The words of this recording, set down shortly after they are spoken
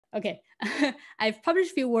Okay, I've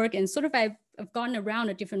published a few work and sort of I've gone around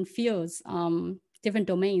the different fields, different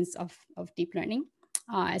domains of deep learning.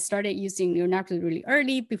 I started using neural networks really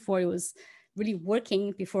early, before it was really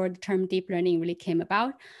working, before the term deep learning really came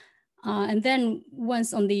about. And then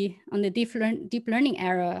once on the deep learning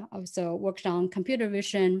era, I also worked on computer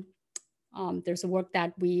vision. There's a work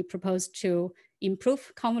that we proposed to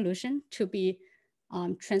improve convolution to be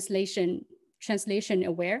translation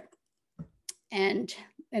aware. And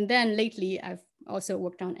then lately, I've also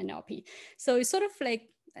worked on NLP. So it's sort of like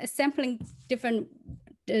sampling different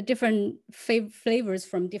flavors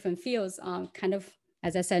from different fields, kind of,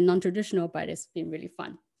 as I said, non-traditional, but it's been really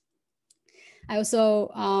fun. I also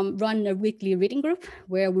run a weekly reading group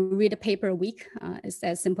where we read a paper a week. It's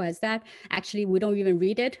as simple as that. Actually, we don't even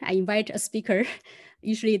read it. I invite a speaker,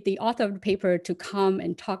 usually the author of the paper, to come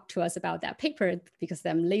and talk to us about that paper, because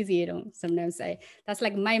I'm lazy. I don't sometimes say, that's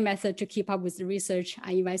like my method to keep up with the research.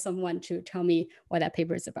 I invite someone to tell me what that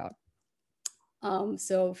paper is about.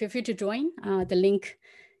 So feel free to join. The link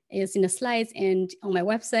is in the slides and on my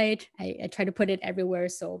website. I try to put it everywhere,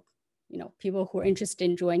 so people who are interested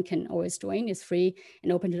in join can always join. It's free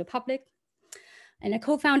and open to the public. And I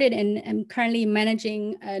co-founded and am currently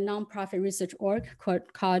managing a nonprofit research org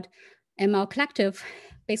called ML Collective.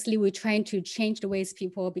 Basically, we're trying to change the ways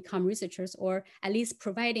people become researchers, or at least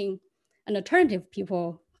providing an alternative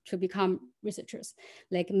people to become researchers.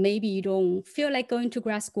 Like maybe you don't feel like going to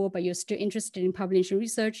grad school, but you're still interested in publishing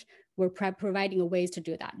research. We're providing ways to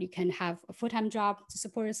do that. You can have a full-time job to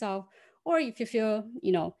support yourself, or if you feel,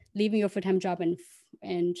 leaving your full-time job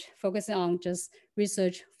and focusing on just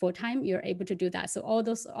research full-time, you're able to do that. So all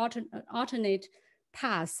those alternate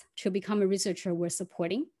paths to become a researcher, we're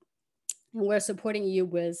supporting. And we're supporting you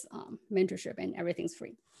with mentorship, and everything's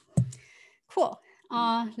free. Cool.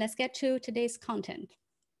 Let's get to today's content.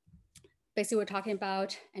 Basically, we're talking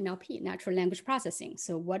about NLP, natural language processing.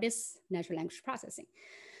 So what is natural language processing?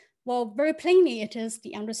 Well, very plainly, it is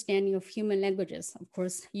the understanding of human languages, of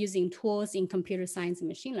course, using tools in computer science and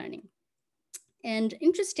machine learning. And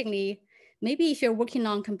interestingly, maybe if you're working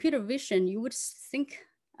on computer vision, you would think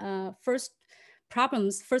first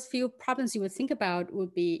few problems you would think about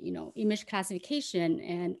would be, image classification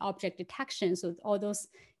and object detection. So all those,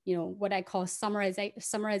 what I call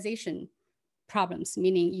summarization problems,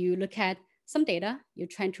 meaning you look at some data, you're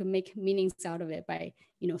trying to make meanings out of it by,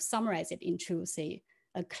 summarize it into, say,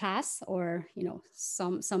 a class, or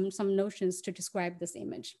some notions to describe this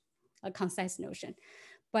image, a concise notion.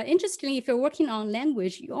 But interestingly, if you're working on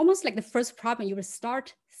language, you almost like the first problem you would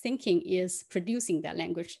start thinking is producing that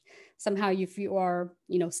language. Somehow, if you are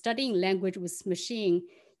studying language with machine,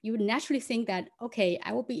 you would naturally think that, okay,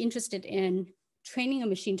 I will be interested in training a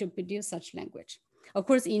machine to produce such language. Of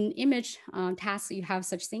course, in image tasks, you have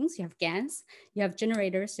such things. You have GANs, you have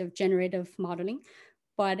generators, you have generative modeling.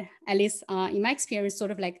 But at least in my experience,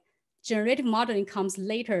 sort of like generative modeling comes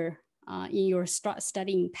later in your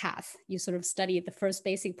studying path. You sort of study the first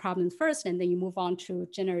basic problem first, and then you move on to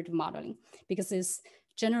generative modeling, because it's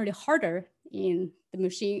generally harder in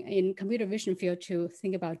computer vision field to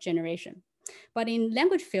think about generation. But in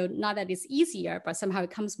language field, not that it's easier, but somehow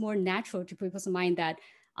it comes more natural to people's mind that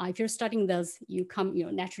if you're studying this, you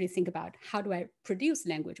naturally think about, how do I produce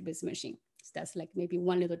language with machine? So that's like maybe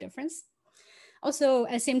one little difference. Also,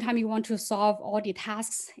 at the same time, you want to solve all the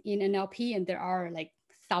tasks in NLP, and there are like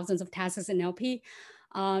thousands of tasks in NLP,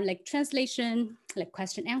 like translation, like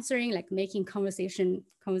question answering, like making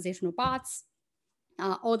conversational bots,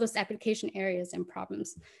 all those application areas and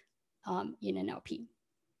problems in NLP.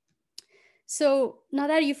 So now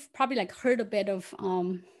that you've probably like heard a bit of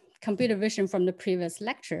computer vision from the previous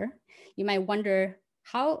lecture, you might wonder,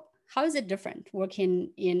 how is it different working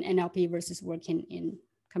in NLP versus working in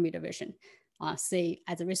computer vision? Say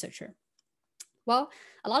as a researcher? Well,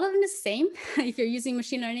 a lot of them is the same. If you're using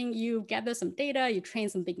machine learning, you gather some data, you train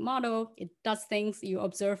some big model, it does things, you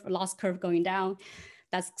observe a loss curve going down.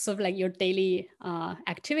 That's sort of like your daily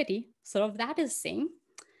activity. Sort of that is the same.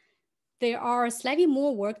 There are slightly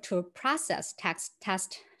more work to process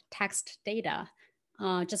text data,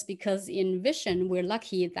 just because in vision, we're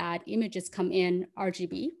lucky that images come in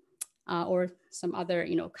RGB or some other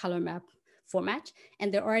color map format,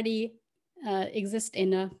 and they're already exist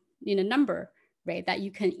in a number, right? That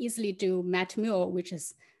you can easily do matmul, which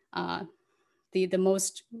is the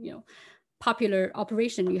most popular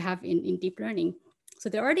operation you have in deep learning. So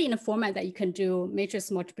they're already in a format that you can do matrix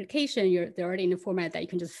multiplication. They're already in a format that you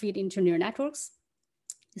can just feed into neural networks.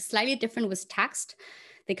 It's slightly different with text.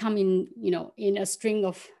 They come in in a string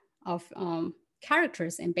of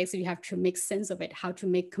characters, and basically you have to make sense of it, how to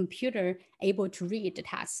make computer able to read the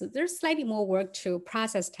text. So there's slightly more work to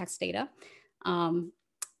process text data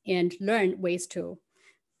and learn ways to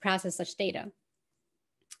process such data.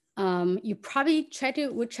 You probably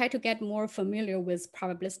would try to get more familiar with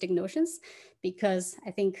probabilistic notions, because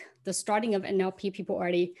I think the starting of NLP, people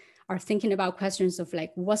already are thinking about questions of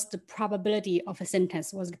like, what's the probability of a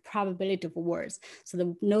sentence? What's the probability of words? So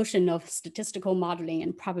the notion of statistical modeling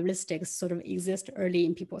and probabilistic sort of exist early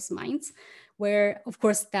in people's minds, where of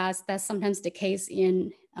course that's sometimes the case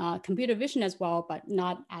in computer vision as well, but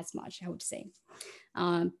not as much, I would say.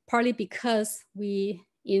 Partly because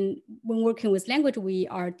when working with language, we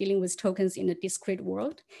are dealing with tokens in a discrete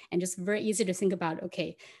world, and just very easy to think about,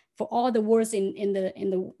 okay, for all the words in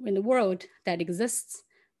the world that exists,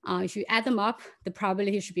 if you add them up, the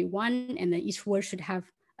probability should be 1, and then each word should have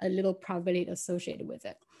a little probability associated with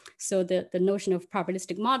it. So the notion of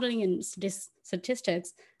probabilistic modeling and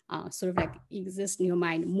statistics sort of like exists in your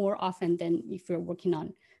mind more often than if you're working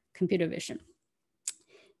on computer vision.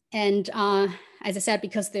 And as I said,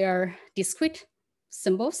 because they are discrete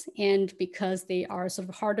symbols, and because they are sort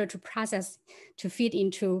of harder to process, to feed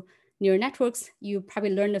into neural networks, you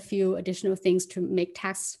probably learn a few additional things to make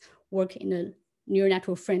text work in a neural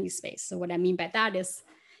network friendly space. So what I mean by that is,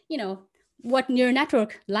 what neural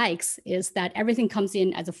network likes is that everything comes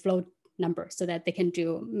in as a float number, so that they can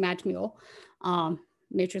do matmul,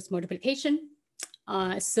 matrix multiplication.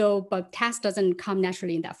 But text doesn't come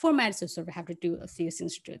naturally in that format, so sort of have to do a few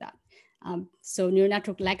things to do that. So neural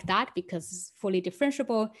network like that because it's fully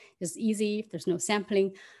differentiable, it's easy, there's no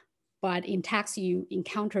sampling. But in text, you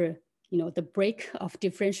encounter the break of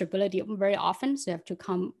differentiability very often, so you have to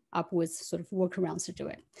come up with sort of workarounds to do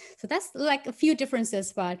it. So that's like a few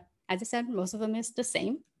differences, but as I said, most of them is the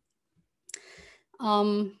same.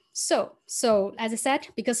 So as I said,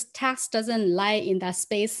 because text doesn't lie in that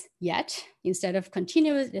space yet, instead of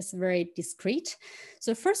continuous, it's very discrete.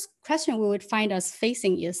 So first question we would find us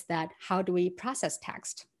facing is that, how do we process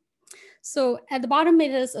text? So at the bottom,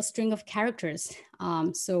 it is a string of characters.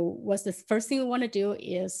 So what's the first thing we want to do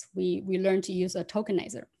is we learn to use a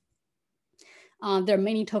tokenizer. There are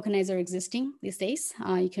many tokenizers existing these days.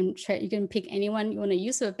 You can pick anyone you want to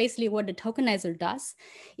use. So basically what the tokenizer does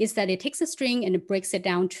is that it takes a string and it breaks it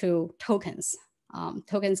down to tokens.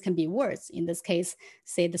 Tokens can be words. In this case,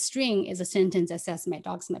 say the string is a sentence that says, my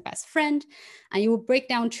dog's my best friend. And you will break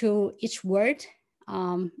down to each word.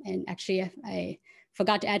 And actually, I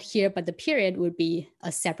forgot to add here, but the period would be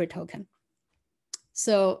a separate token.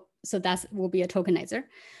 So that will be a tokenizer.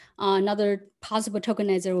 Another possible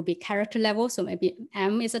tokenizer will be character level. So maybe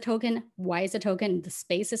M is a token, Y is a token, the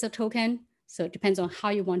space is a token. So it depends on how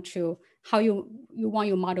you want your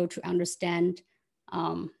model to understand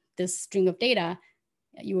this string of data.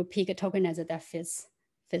 You will pick a tokenizer that fits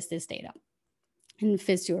this data and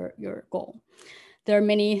fits your goal. There are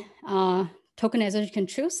many tokenizers you can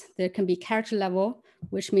choose. There can be character level,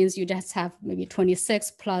 which means you just have maybe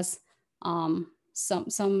 26 plus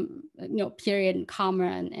some period and comma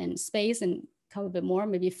and space, and a couple bit more,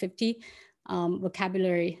 maybe 50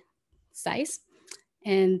 vocabulary size.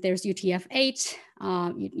 And there's UTF-8,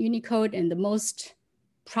 Unicode, and the most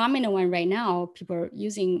prominent one right now people are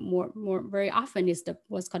using more very often is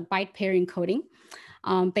what's called byte pair encoding.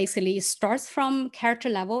 Basically, it starts from character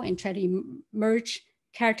level and try to merge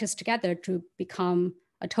characters together to become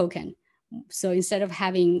a token. So instead of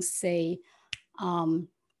having, say,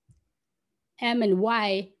 M and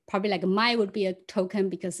Y, probably like my would be a token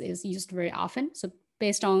because it's used very often. So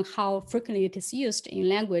based on how frequently it is used in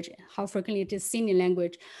language, how frequently it is seen in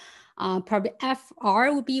language, probably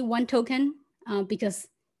FR would be one token because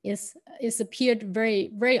it's appeared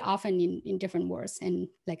very, very often in different words, and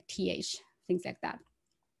like TH, things like that.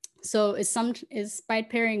 So it's byte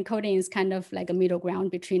pair encoding is kind of like a middle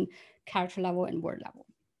ground between character level and word level.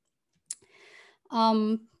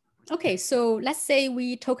 Okay, so let's say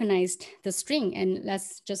we tokenized the string, and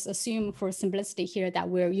let's just assume for simplicity here that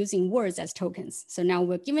we're using words as tokens. So now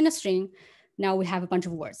we're given a string, now we have a bunch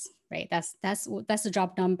of words, right? That's the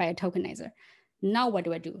job done by a tokenizer. Now what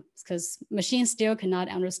do I do? Because machines still cannot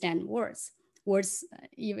understand words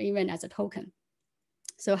even as a token.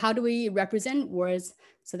 So how do we represent words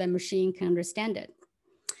so that machine can understand it?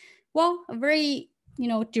 Well, a very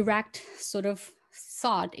direct sort of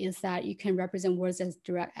thought is that you can represent words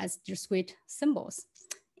as discrete symbols.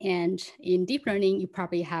 And in deep learning, you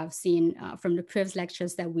probably have seen from the previous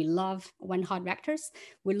lectures that we love one-hot vectors.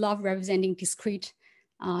 We love representing discrete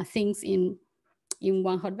things in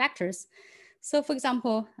one-hot vectors. So for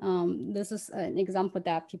example, this is an example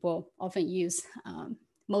that people often use,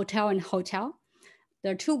 motel and hotel.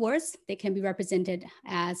 there are two words. They can be represented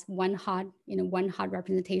as one hot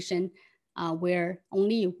representation where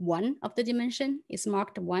only one of the dimension is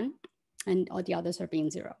marked 1 and all the others are being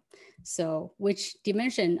 0. So which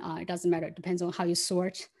dimension, it doesn't matter. It depends on how you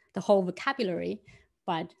sort the whole vocabulary.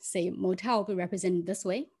 But say motel will be represented this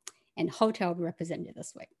way and hotel will be represented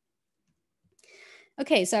this way.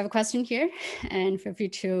 Okay, so I have a question here and feel free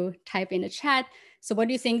to type in the chat. So what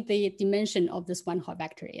do you think the dimension of this one hot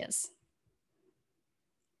vector is?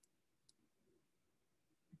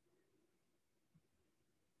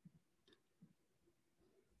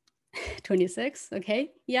 26,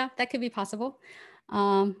 okay. Yeah, that could be possible.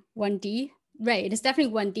 1D, right, it is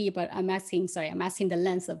definitely 1D, but I'm asking the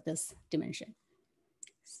length of this dimension.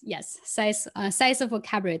 Yes, size of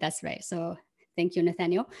vocabulary, that's right. So thank you,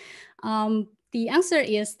 Nathaniel. The answer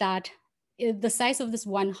is that the size of this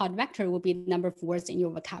one hot vector will be the number of words in your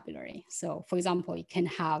vocabulary. So for example, you can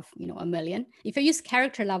have 1 million. If you use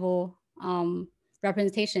character level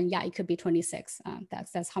representation, yeah, it could be 26.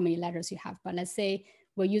 That's how many letters you have. But let's say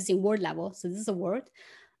we're using word level. So this is a word,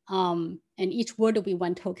 and each word will be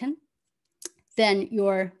 1 token. Then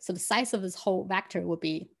your sort of size of this whole vector will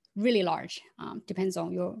be really large. Depends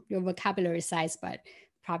on your vocabulary size, but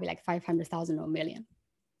probably like 500,000 or a million.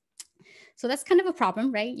 So that's kind of a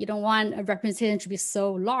problem, right? You don't want a representation to be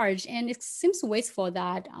so large, and it seems wasteful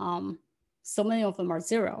that so many of them are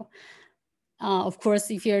 0. Of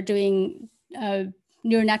course, if you're doing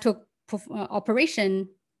neural network operation,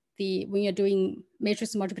 when you're doing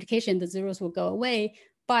matrix multiplication, the zeros will go away,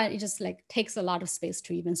 but it just like takes a lot of space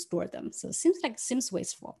to even store them. So it seems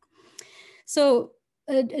wasteful. So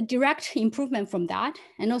a direct improvement from that,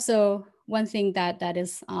 and also one thing that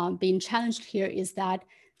is being challenged here is that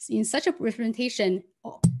in such a representation,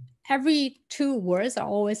 every 2 words are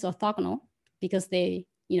always orthogonal because they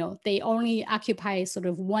only occupy sort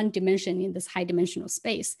of 1 dimension in this high dimensional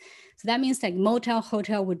space. So that means like motel,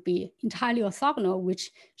 hotel would be entirely orthogonal, which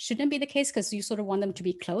shouldn't be the case because you sort of want them to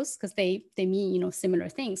be close because they mean similar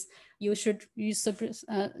things. You're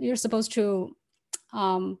supposed to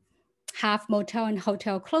have motel and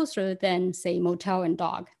hotel closer than say motel and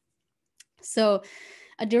dog. So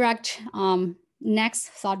a direct next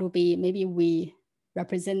thought would be maybe we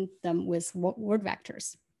represent them with word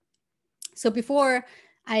vectors. So before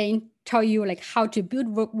I tell you like how to build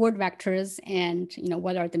word vectors and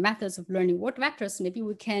what are the methods of learning word vectors, maybe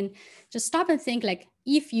we can just stop and think like,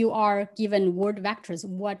 if you are given word vectors,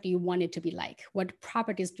 what do you want it to be like? What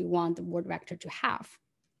properties do you want the word vector to have?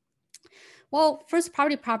 Well, first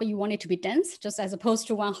probably you want it to be dense, just as opposed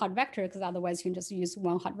to one hot vector, because otherwise you can just use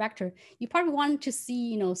one hot vector. You probably want to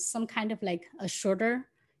see, some kind of like a shorter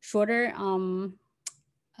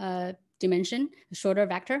dimension, a shorter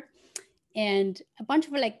vector, and a bunch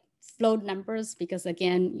of like float numbers, because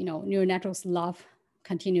again, neural networks love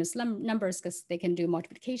continuous numbers because they can do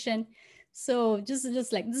multiplication. So just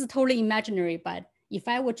like, this is totally imaginary, but if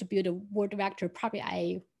I were to build a word vector, probably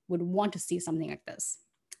I would want to see something like this.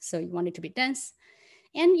 So you want it to be dense,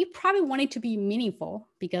 and you probably want it to be meaningful,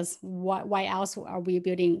 because why else are we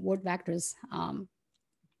building word vectors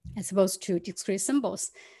as opposed to discrete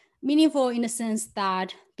symbols? Meaningful in the sense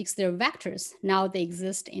that because they're vectors, now they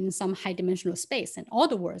exist in some high dimensional space, and all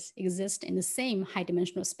the words exist in the same high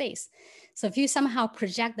dimensional space. So if you somehow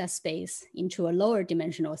project that space into a lower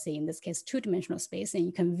dimensional, say in this case, 2-dimensional space, and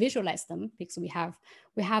you can visualize them, because we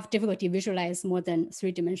have difficulty visualize more than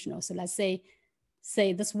 3-dimensional. So let's say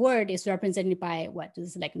this word is represented by this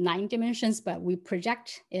is like 9 dimensions, but we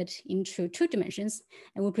project it into 2 dimensions,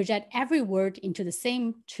 and we project every word into the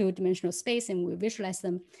same 2-dimensional space, and we visualize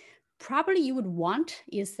them. Probably you would want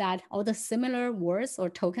is that all the similar words or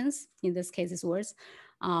tokens, in this case is words,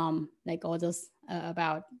 like all those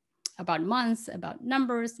about months, about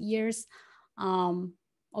numbers, years, all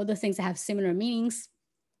the things that have similar meanings,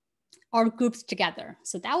 are grouped together.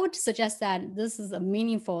 So that would suggest that this is a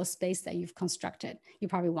meaningful space that you've constructed. You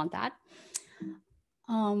probably want that.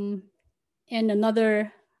 And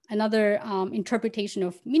another interpretation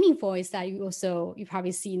of meaningful is that you've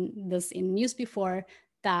probably seen this in news before,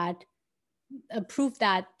 that proof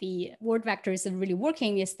that the word vectors are really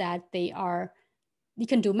working is that you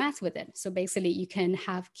can do math with it. So basically you can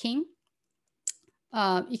have king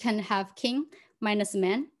minus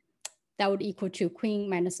man. That would equal to queen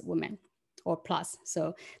minus woman, or plus.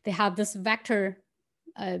 So they have this vector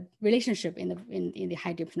relationship in the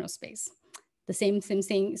high dimensional space. The same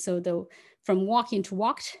thing. So from walking to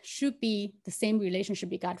walked should be the same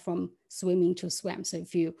relationship you got from swimming to swam. So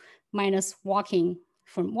if you minus walking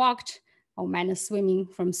from walked or minus swimming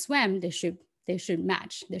from swam, they should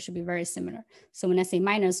match. They should be very similar. So when I say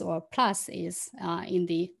minus or plus is in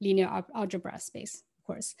the linear algebra space. of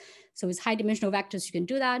course. So with high dimensional vectors, you can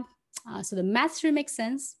do that. So the math should make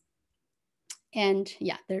sense. And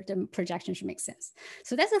yeah, the projection should make sense.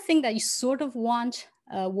 So that's the thing that you sort of want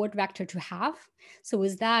a word vector to have. So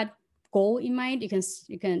with that goal in mind,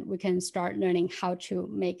 we can start learning how to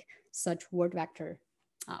make such word vector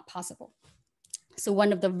possible. So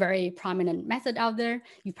one of the very prominent method out there,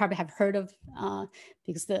 you probably have heard of,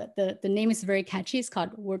 because the name is very catchy. It's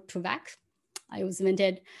called word2vec. It was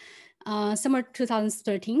invented somewhere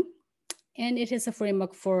 2013. And it is a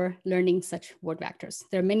framework for learning such word vectors.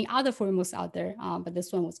 There are many other frameworks out there, but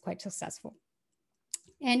this one was quite successful.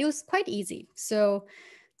 And it was quite easy. So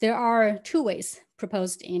there are 2 ways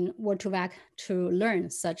proposed in word2vec to learn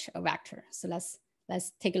such a vector. So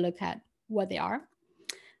let's take a look at what they are.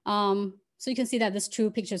 So you can see that these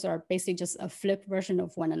 2 pictures are basically just a flipped version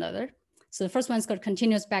of one another. So the first one is called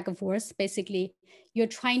continuous back and forth. Basically, you're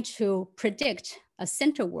trying to predict a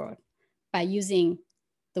center word by using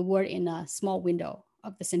the word in a small window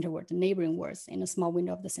of the center word, the neighboring words in a small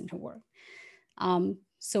window of the center word.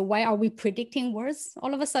 So why are we predicting words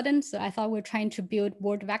all of a sudden? So I thought we're trying to build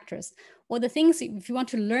word vectors. Well, the things, if you want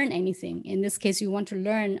to learn anything, in this case, you want to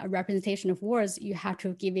learn a representation of words, you have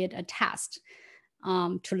to give it a task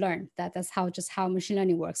to learn. That's how machine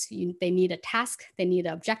learning works. They need a task, they need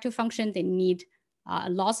an objective function, they need a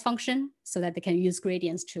loss function so that they can use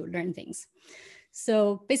gradients to learn things.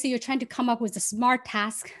 So basically you're trying to come up with a smart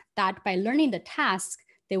task that by learning the task,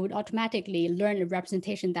 they would automatically learn a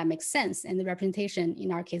representation that makes sense. And the representation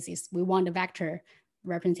in our case is we want a vector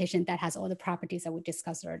representation that has all the properties that we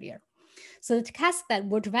discussed earlier. So the task that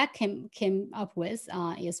word2vec came up with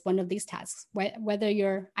is one of these tasks, whether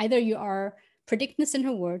you are predicting the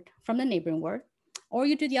center word from the neighboring word, or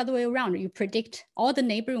you do the other way around, you predict all the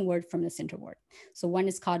neighboring word from the center word. So one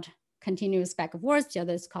is called continuous back of words, the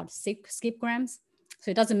other is called skipgrams. So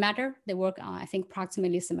it doesn't matter, they work, I think,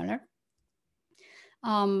 approximately similar.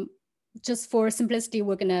 Just for simplicity,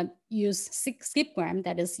 we're gonna use skipgram,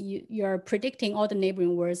 that is, you're predicting all the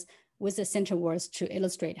neighboring words with the center words to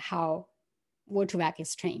illustrate how word2vec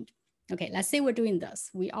is trained. Okay, let's say we're doing this.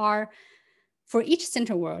 For each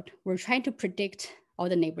center word, we're trying to predict all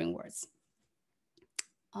the neighboring words.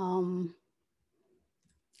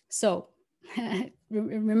 So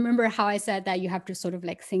remember how I said that you have to sort of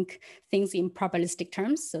like think things in probabilistic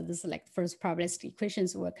terms. So this is like first probabilistic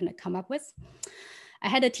equations we're gonna come up with. I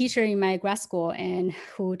had a teacher in my grad school and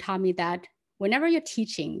who taught me that whenever you're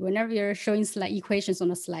teaching, whenever you're showing equations on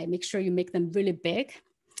a slide, make sure you make them really big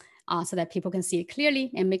so that people can see it clearly,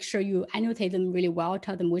 and make sure you annotate them really well,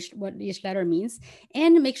 tell them what each letter means,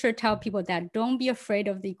 and make sure to tell people that don't be afraid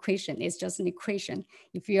of the equation. It's just an equation.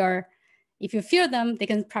 If you fear them, they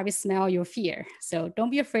can probably smell your fear. So don't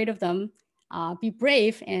be afraid of them, be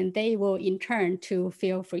brave, and they will in turn to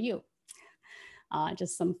feel for you.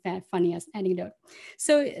 Just some funny anecdote.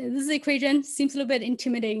 So this equation seems a little bit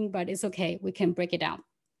intimidating, but it's okay, we can break it down.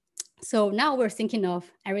 So now we're thinking of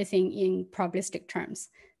everything in probabilistic terms.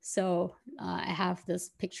 So I have this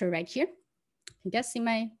picture right here. You guys see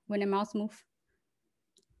when I mouse move?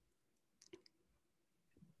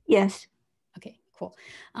 Yes. Okay, cool.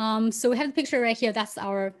 So we have the picture right here. This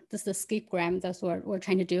is the skipgram. That's what we're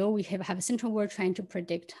trying to do. We have a central word trying to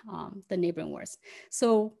predict the neighboring words.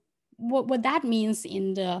 So what that means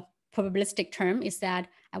in the probabilistic term is that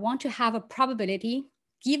I want to have a probability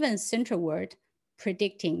given central word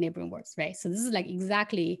predicting neighboring words, right? So this is like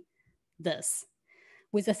exactly this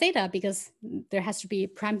with the theta, because there has to be a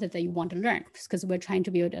parameter that you want to learn, because we're trying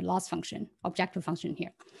to build a loss function, objective function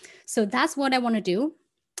here. So that's what I want to do.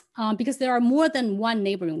 Because there are more than one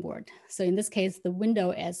neighboring word. So in this case, the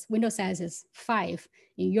window size is 5.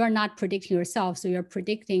 And you're not predicting yourself, so you're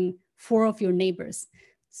predicting 4 of your neighbors.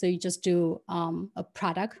 So you just do a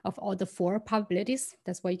product of all the 4 probabilities.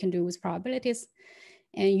 That's what you can do with probabilities.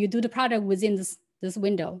 And you do the product within this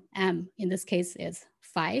window. M in this case is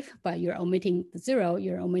 5, but you're omitting the 0,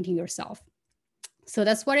 you're omitting yourself. So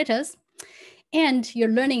that's what it is. And you're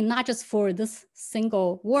learning not just for this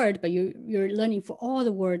single word, but you're learning for all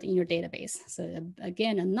the words in your database. So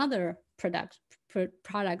again, another product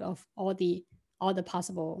of all the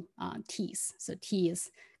possible T's. So T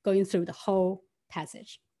is going through the whole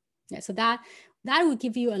passage. Yeah, so that will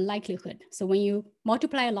give you a likelihood. So when you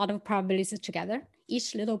multiply a lot of probabilities together,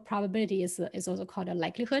 each little probability is also called a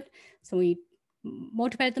likelihood. So we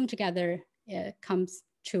multiply them together, it comes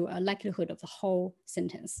to a likelihood of the whole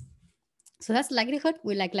sentence. So that's likelihood.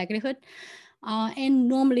 We like likelihood. And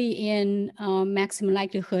normally in maximum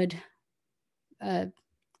likelihood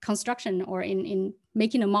construction, or in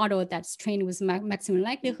making a model that's trained with maximum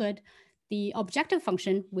likelihood, the objective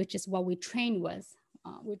function, which is what we train with,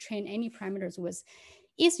 we train any parameters with,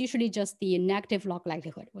 is usually just the negative log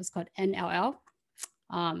likelihood, what's called NLL.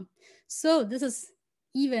 So this is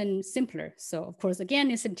even simpler. So of course,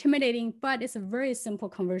 again, it's intimidating, but it's a very simple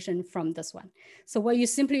conversion from this one. So what you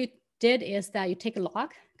simply did is that you take a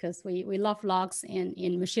log, because we love logs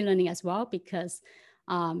in machine learning as well, because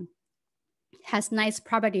has nice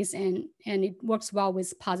properties and it works well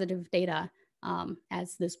with positive data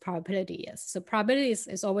as this probability is. So probability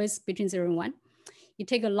is always between 0 and 1. You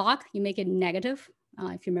take a log, you make it negative,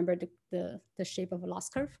 if you remember the shape of a loss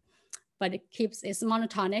curve, but it's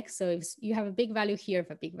monotonic. So if you have a big value here, you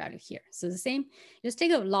have a big value here. So the same, just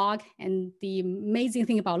take a log, and the amazing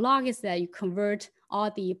thing about log is that you convert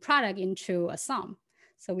all the product into a sum.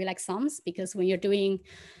 So we like sums because when you're doing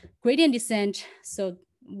gradient descent, so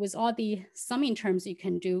with all the summing terms you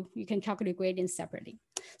can calculate gradients separately.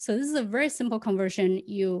 So this is a very simple conversion.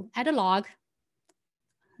 You add a log,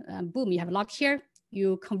 boom, you have a log here.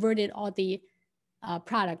 You converted all the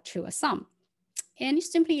product to a sum. And you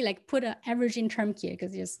simply like put an averaging term here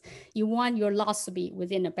because you want your loss to be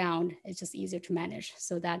within a bound. It's just easier to manage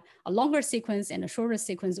so that a longer sequence and a shorter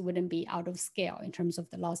sequence wouldn't be out of scale in terms of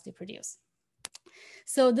the loss they produce.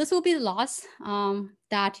 So this will be the loss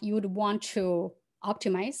that you would want to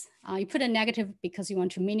optimize. You put a negative because you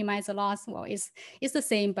want to minimize the loss. Well, it's the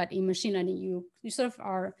same, but in machine learning, you sort of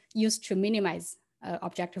are used to minimize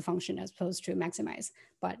objective function as opposed to maximize,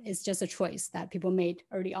 but it's just a choice that people made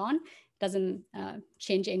early on. Doesn't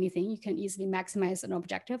change anything. You can easily maximize an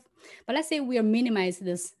objective. But let's say we are minimize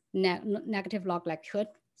this negative log likelihood.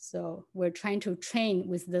 So we're trying to train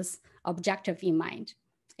with this objective in mind.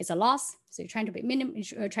 It's a loss, so you're trying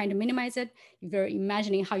to minimize it. If you're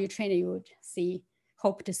imagining how you train it, you would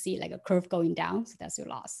hope to see like a curve going down. So that's your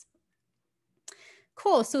loss.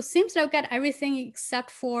 Cool. So seems like I've got everything except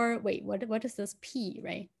for, wait, what is this P,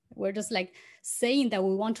 right? We're just like saying that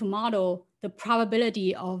we want to model the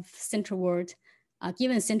probability of center word,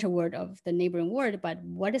 given center word of the neighboring word, but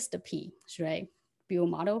what is the P? Should I build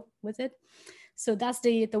a model with it? So that's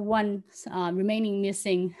the one remaining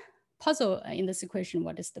missing puzzle in this equation.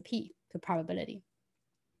 What is the P, the probability?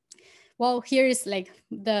 Well, here is like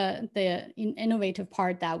the innovative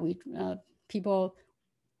part that we people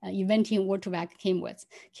inventing word2vec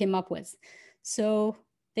came up with. So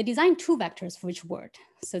they designed two vectors for each word.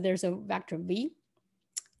 So there's a vector V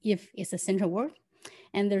if it's a center word,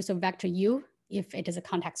 and there's a vector U if it is a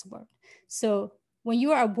context word. So when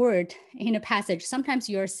you are a word in a passage, sometimes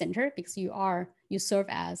you're center because you serve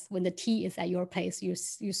as, when the T is at your place, you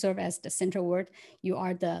serve as the center word. You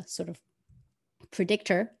are the sort of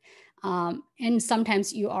predictor. And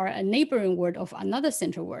sometimes you are a neighboring word of another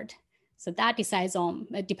center word. So that decides on,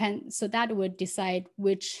 so that would decide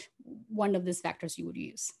which one of these vectors you would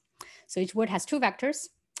use. So each word has two vectors.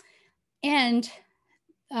 And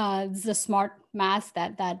the smart math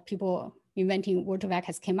that people inventing word2vec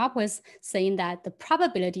has came up with, saying that the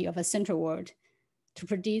probability of a center word to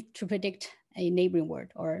predict a neighboring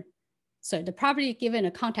word, or so the probability given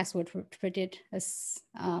a context word to predict a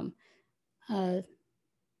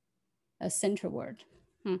center word,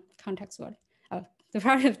 context word. Oh, the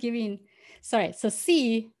probability of giving, sorry, so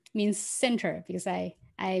C means center because I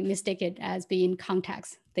mistake it as being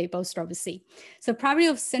context. They both start with C. So probability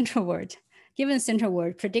of center word, given center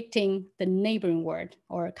word predicting the neighboring word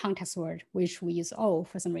or context word, which we use O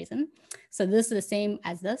for some reason. So this is the same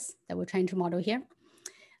as this that we're trying to model here.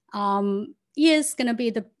 Is gonna be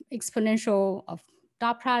the exponential of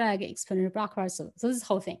dot product, exponential block product. So this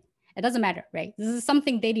whole thing. It doesn't matter, right? This is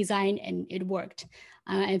something they designed and it worked.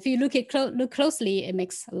 And if you look closely, it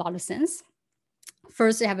makes a lot of sense.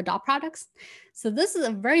 First, you have a dot products. So this is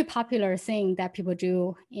a very popular thing that people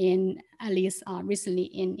do in, at least recently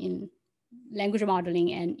in language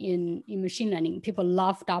modeling and in machine learning. People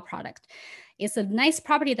love dot product. It's a nice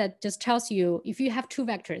property that just tells you, if you have two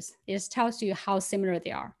vectors, it just tells you how similar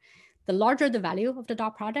they are. The larger the value of the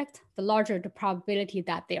dot product, the larger the probability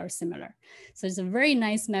that they are similar. So it's a very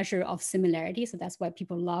nice measure of similarity. So that's why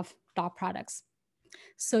people love dot products.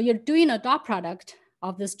 So you're doing a dot product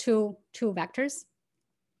of these two vectors.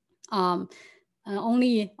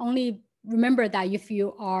 Only remember that if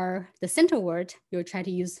you are the center word, you'll try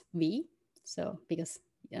to use V. So because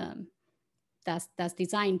that's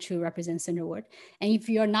designed to represent center word. And if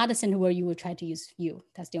you're not a center word, you will try to use U.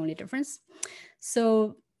 That's the only difference.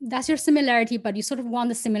 So that's your similarity, but you sort of want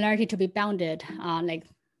the similarity to be bounded. Like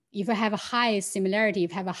if I have a high similarity,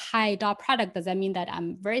 if I have a high dot product, does that mean that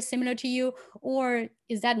I'm very similar to you? Or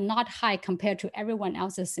is that not high compared to everyone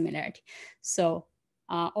else's similarity? So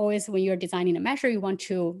always when you're designing a measure, you want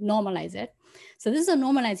to normalize it. So this is a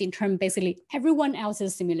normalizing term, basically everyone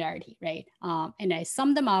else's similarity, right? And I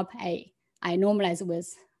sum them up, I I normalize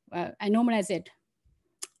with, I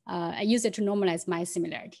use it to normalize my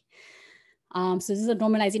similarity. So this is a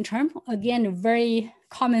normalizing term. Again, a very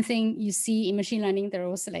common thing you see in machine learning. They're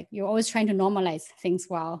also like, you're always trying to normalize things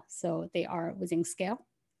well, so they are within scale.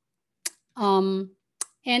 And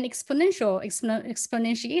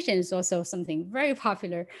exponentiation is also something very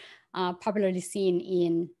popularly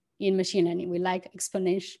seen in machine learning. We like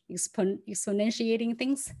exponentiating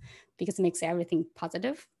things because it makes everything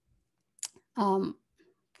positive.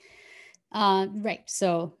 Right,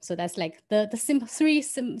 so that's like the three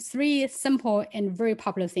simple and very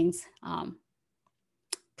popular things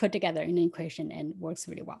put together in an equation and works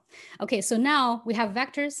really well. Okay, so now we have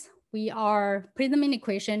vectors. We are putting them in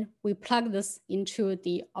equation. We plug this into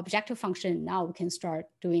the objective function. Now we can start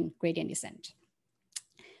doing gradient descent.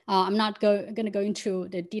 I'm not going to go into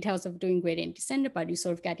the details of doing gradient descent, but you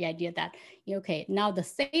sort of get the idea that, okay, now the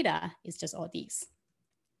theta is just all these.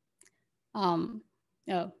 Oh,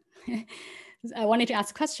 I wanted to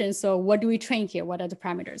ask questions. So what do we train here? What are the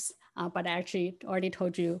parameters? But I actually already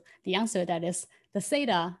told you the answer. That is the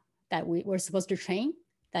theta that we're supposed to train,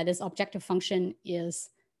 that is objective function is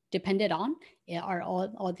dependent on, are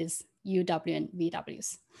all these UW and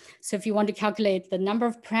VWs. So if you want to calculate the number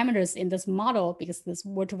of parameters in this model, because this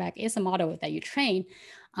word2vec is a model that you train,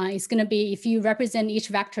 it's going to be, if you represent each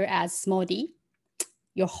vector as small d,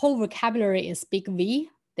 your whole vocabulary is big V,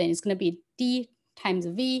 then it's going to be d times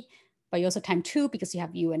V, but you also time 2 because you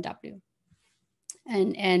have U and W.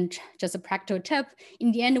 And just a practical tip,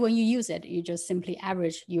 in the end, when you use it, you just simply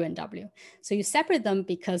average U and W. So you separate them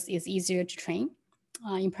because it's easier to train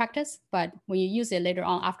in practice, but when you use it later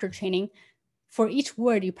on after training, for each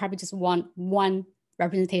word, you probably just want one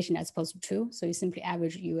representation as opposed to 2. So you simply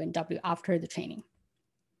average U and W after the training.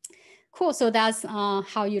 Cool, so that's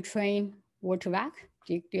how you train word2vec.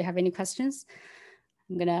 Do you have any questions?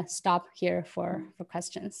 I'm gonna stop here for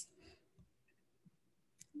questions.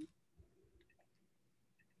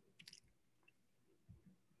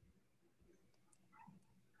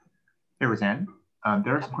 Hey, Rosanne,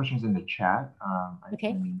 there are some questions in the chat. I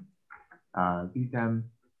can read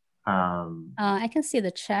them. I can see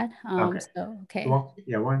the chat. Okay. So, okay. So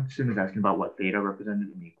one student is asking about what theta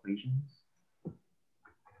represented in the equations.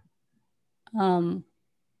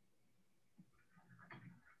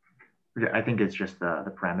 I think it's just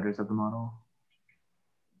the parameters of the model.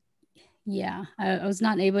 Yeah, I was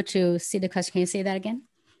not able to see the question. Can you say that again?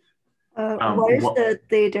 What is the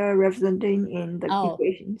theta representing in the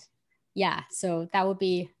equations? Yeah, so that would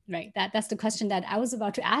be right. That's the question that I was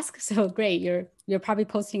about to ask. So great, you're probably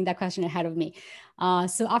posting that question ahead of me.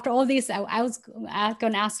 So after all this, I was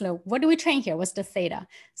going to ask, like, what do we train here? What's the theta?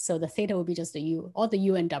 So the theta will be just the U, all the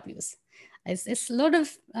U and Ws. It's a lot of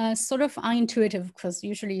sort of unintuitive because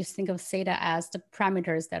usually you think of theta as the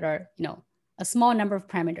parameters that are, a small number of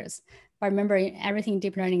parameters. But remember, everything in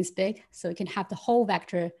deep learning is big, so you can have the whole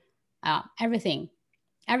vector, everything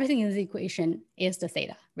in the equation is the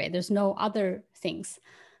theta, right? There's no other things.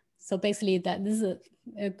 So basically this is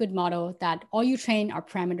a good model that all you train are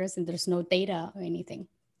parameters and there's no data or anything.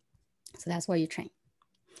 So that's why you train.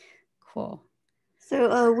 Cool.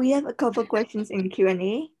 So we have a couple questions in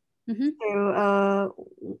Q&A. Mm-hmm. So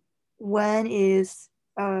one is,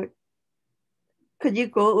 could you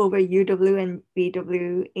go over UW and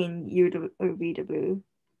VW in UW or VW?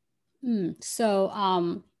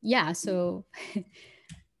 So yeah, so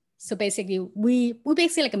basically we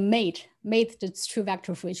basically like made the true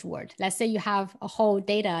vector for each word. Let's say you have a whole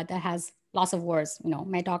data that has lots of words,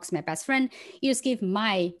 my dog's my best friend. You just give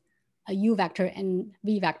my a U vector and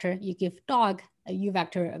V vector. You give dog a U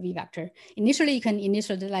vector, a V vector. Initially, you can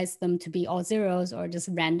initialize them to be all zeros or just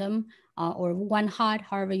random or one hot,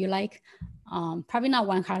 however you like. Probably not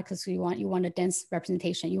one hot because you want a dense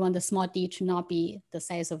representation. You want the small d to not be the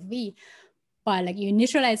size of V. But like you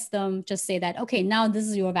initialize them, just say that, okay, now this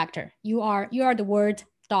is your vector. You are the word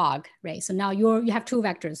dog, right? So now you have two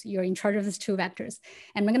vectors. You're in charge of these two vectors.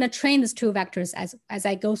 And I'm gonna train these two vectors as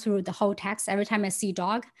I go through the whole text. Every time I see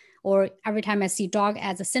dog, or every time I see dog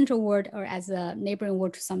as a central word or as a neighboring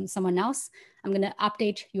word to someone else, I'm gonna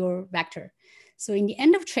update your vector. So in the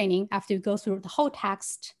end of training, after you go through the whole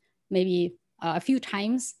text, maybe a few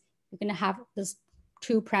times, you're gonna have those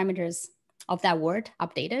two parameters of that word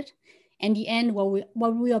updated. And the end,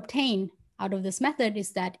 what we obtain out of this method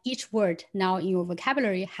is that each word now in your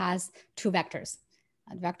vocabulary has two vectors.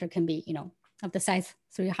 A vector can be, of the size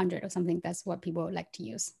 300 or something. That's what people like to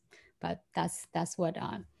use. But that's what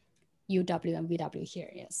UW and VW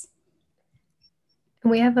here is.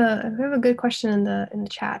 We have a good question in the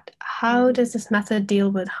chat. How does this method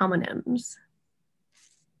deal with homonyms?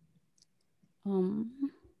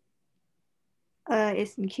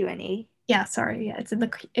 It's in Q&A. Yeah, sorry. Yeah, it's in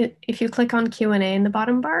the. If you click on Q&A in the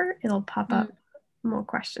bottom bar, it'll pop up more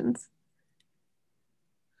questions.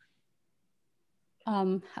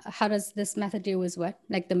 How does this method deal with what?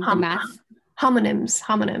 Like the math?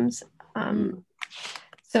 Homonyms.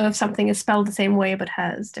 So if something is spelled the same way but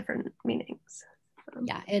has different meanings.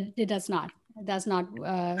 Yeah, it does not. It does not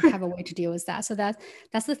have a way to deal with that. So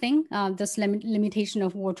that's the thing. This limitation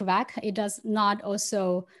of word2vec. It does not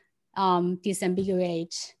also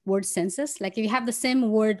disambiguate word senses. Like if you have the same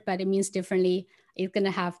word but it means differently, it's going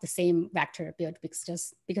to have the same vector built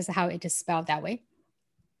because of how it is spelled that way.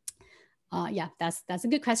 Yeah, that's a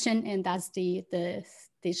good question, and that's the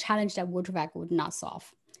challenge that word2vec would not solve.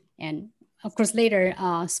 And of course, later,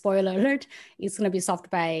 spoiler alert, it's going to be solved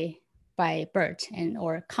by BERT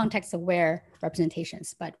or context-aware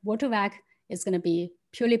representations. But word2vec is going to be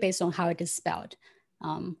purely based on how it is spelled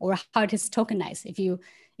or how it is tokenized.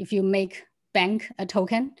 If you make bank a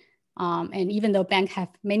token, and even though bank have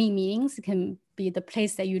many meanings, it can be the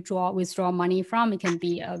place that you withdraw money from. It can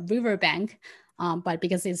be a river bank. But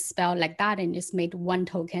because it's spelled like that and it's made one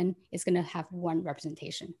token, it's going to have one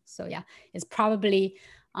representation. So yeah, it's probably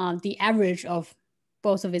the average of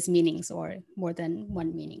both of its meanings or more than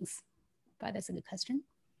one meanings. But that's a good question.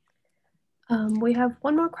 We have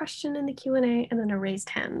one more question in the Q&A and then a raised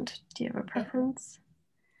hand. Do you have a preference?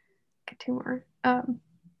 Okay, two more.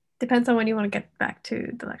 Depends on when you want to get back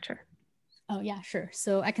to the lecture. Oh yeah, sure.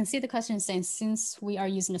 So I can see the question saying, since we are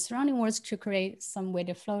using the surrounding words to create some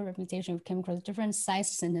weighted flow representation of came across different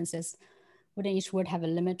sized sentences, wouldn't each word have a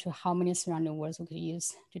limit to how many surrounding words we could use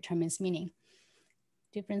to determine its meaning?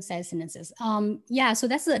 Different size sentences. Yeah, so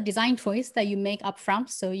that's a design choice that you make up front.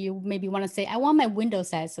 So you maybe want to say, I want my window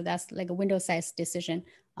size. So that's like a window size decision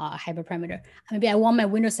hyperparameter. Maybe I want my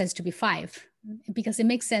window size to be 5 because it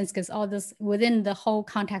makes sense because all this within the whole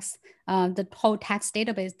context, the whole text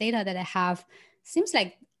database data that I have seems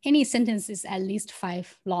like any sentence is at least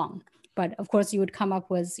 5 long. But of course you would come up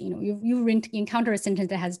with, you encounter a sentence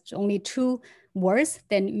that has only 2 words,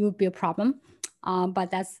 then it would be a problem.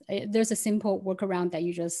 But there's a simple workaround that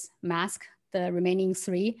you just mask the remaining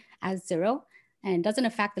 3 as 0, and it doesn't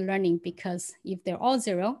affect the learning because if they're all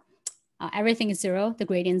 0, everything is 0, the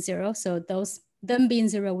gradient 0. So them being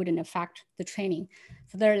 0 wouldn't affect the training.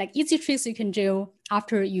 So there are like easy tricks you can do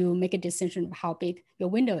after you make a decision of how big your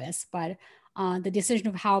window is. But the decision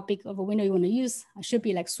of how big of a window you want to use should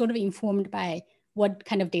be like sort of informed by what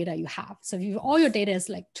kind of data you have. So if all your data is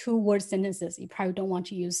like 2-word sentences, you probably don't want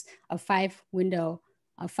to use a 5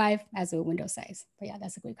 as a window size. But yeah,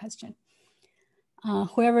 that's a great question.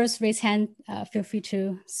 Whoever's raised hand, feel free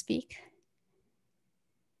to speak.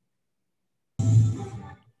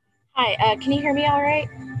 Hi, can you hear me all right?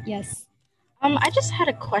 Yes. I just had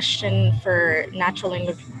a question for natural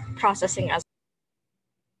language processing as.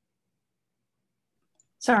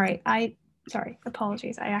 Sorry,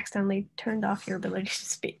 apologies. I accidentally turned off your ability to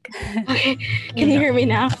speak. Okay, can you hear me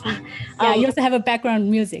now? Yeah, you also have a background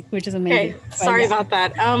music, which is amazing. Okay, sorry about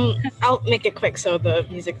that. I'll make it quick so the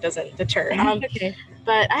music doesn't deter. Okay.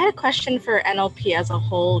 But I had a question for NLP as a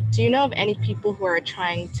whole. Do you know of any people who are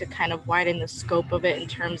trying to kind of widen the scope of it in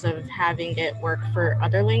terms of having it work for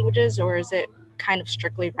other languages, or is it kind of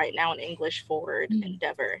strictly right now an English forward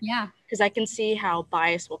endeavor? Yeah. Because I can see how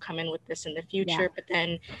bias will come in with this in the future, but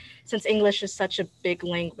then since English is such a big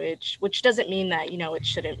language, which doesn't mean that, it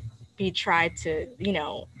shouldn't be tried to,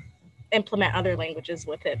 implement other languages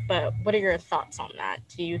with it. But what are your thoughts on that?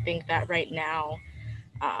 Do you think that right now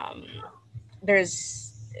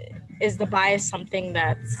is the bias something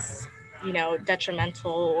that's,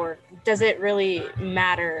 detrimental, or does it really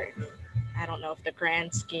matter? I don't know if the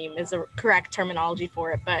grand scheme is the correct terminology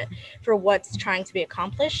for it, but for what's trying to be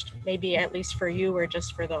accomplished, maybe at least for you or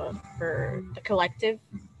just for the collective,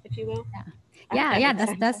 if you will. Yeah,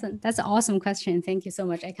 that's an awesome question. Thank you so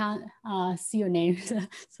much. I can't see your name,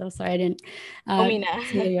 so sorry I didn't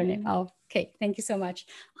see your name. Oh, okay, thank you so much.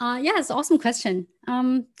 Yeah, it's an awesome question.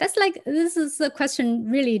 This is a question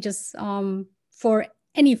really just for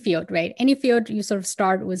any field, right? Any field, you sort of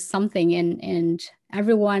start with something, and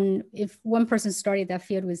everyone, if one person started that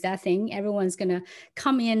field with that thing, everyone's gonna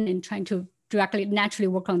come in and trying to naturally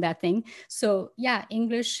work on that thing. So yeah,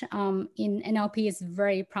 English in NLP is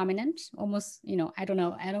very prominent. Almost, I don't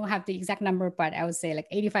know, I don't have the exact number, but I would say like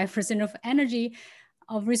 85% of energy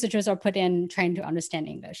of researchers are put in trying to understand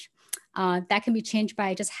English. that can be changed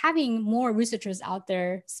by just having more researchers out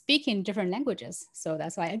there speaking different languages. So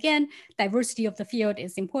that's why, again, diversity of the field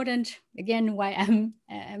is important. Again, why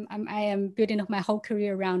I am building up my whole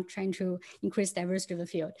career around trying to increase diversity of the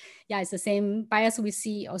field. Yeah, it's the same bias we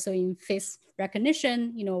see also in face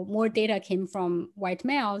recognition. You know, more data came from white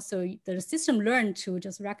male, so the system learned to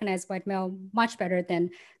just recognize white male much better than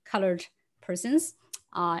colored persons.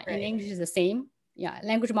 Right. In English is the same. Yeah,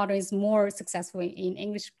 language model is more successful in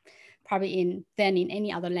English probably than in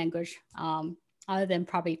any other language, other than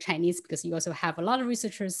probably Chinese, because you also have a lot of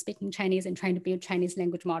researchers speaking Chinese and trying to build Chinese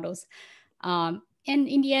language models. And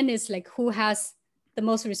in the end, it's like who has the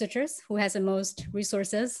most researchers, who has the most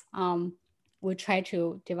resources, will try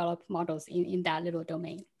to develop models in that little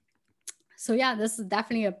domain. So yeah, this is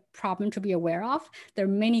definitely a problem to be aware of. There are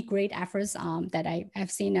many great efforts that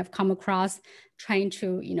I've come across trying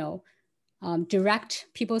to, you know, direct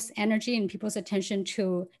people's energy and people's attention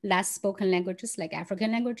to less spoken languages like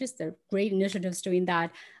African languages. There are great initiatives doing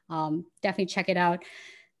that. Definitely check it out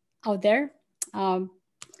there.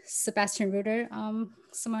 Sebastian Ruder,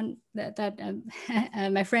 someone that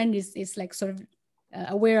my friend is like sort of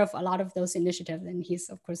aware of a lot of those initiatives, and he's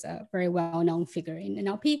of course a very well-known figure in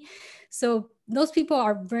NLP. So those people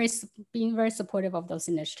are being very supportive of those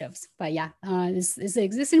initiatives. But yeah, this is an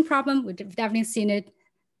existing problem. We've definitely seen it.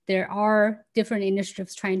 There are different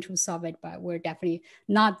initiatives trying to solve it, but we're definitely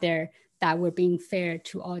not there that we're being fair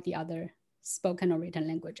to all the other spoken or written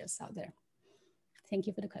languages out there. Thank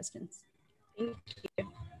you for the questions. Thank you.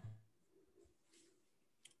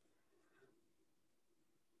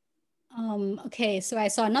 Okay, so I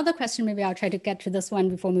saw another question. Maybe I'll try to get to this one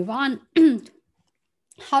before we move on.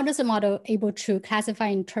 How does a model able to classify,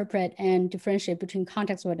 interpret, and differentiate between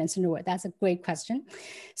context word and center word? That's a great question.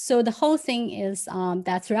 So the whole thing is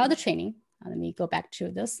that throughout the training, let me go back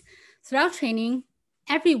to this. Throughout training,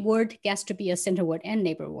 every word gets to be a center word and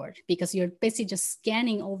neighbor word, because you're basically just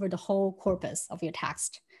scanning over the whole corpus of your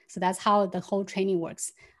text. So that's how the whole training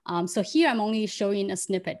works. So here I'm only showing a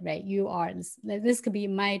snippet, right? This could be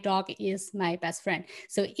my dog is my best friend.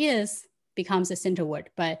 So is becomes a center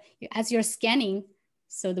word, but as you're scanning,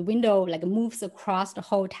 so the window like moves across the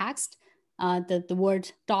whole text, the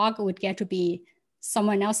word dog would get to be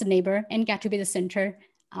someone else's neighbor and get to be the center,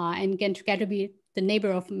 and get to be the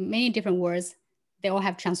neighbor of many different words. They all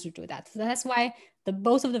have a chance to do that. So that's why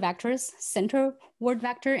both of the vectors, center word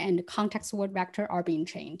vector and context word vector, are being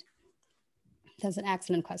trained. That's an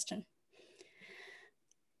excellent question.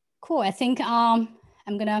 Cool, I think I'm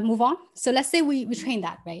gonna move on. So let's say we train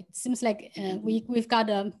that, right? Seems like we've got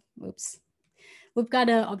a, we've got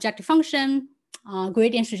an objective function.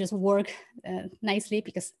 Gradient should just work nicely,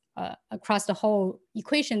 because across the whole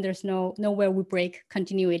equation, there's nowhere we break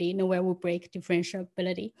continuity, nowhere we break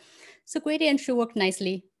differentiability. So gradient should work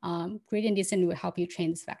nicely. Gradient descent will help you train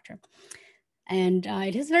this vector. And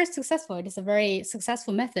it is very successful. It is a very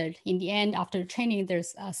successful method. In the end, after training,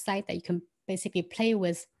 there's a site that you can basically play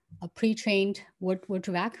with a pre-trained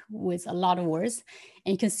word-to-vec with a lot of words.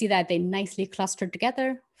 And you can see that they nicely cluster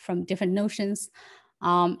together from different notions.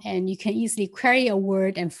 And you can easily query a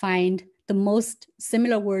word and find the most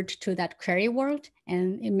similar word to that query word,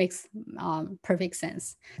 and it makes perfect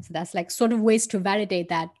sense. So that's like sort of ways to validate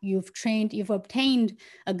that you've obtained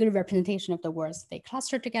a good representation of the words. They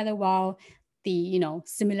cluster together while the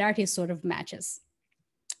similarity sort of matches.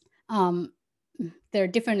 There are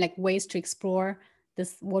different like ways to explore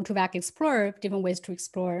this word-to-vec explorer, different ways to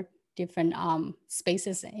explore different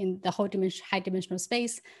spaces in the whole high dimensional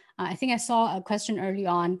space. I think I saw a question early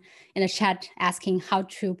on in the chat asking how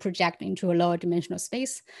to project into a lower dimensional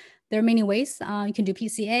space. There are many ways. You can do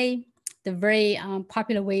PCA. The very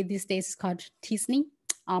popular way these days is called t-SNE.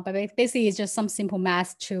 But basically it's just some simple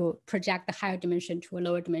math to project the higher dimension to a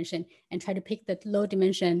lower dimension and try to pick the low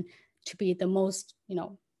dimension to be the most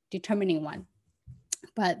determining one.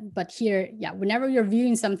 But here, yeah, whenever you're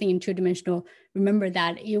viewing something in two-dimensional, remember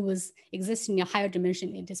that it was existing in a higher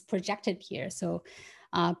dimension. It is projected here. So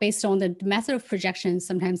based on the method of projection,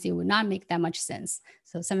 sometimes it would not make that much sense.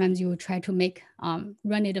 So sometimes you would try to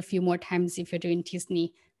run it a few more times if you're doing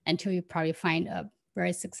t-SNE until you probably find a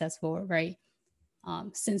very successful or very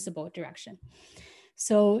sensible direction.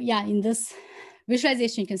 So yeah, in this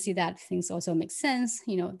visualization, you can see that things also make sense.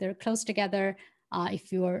 They're close together.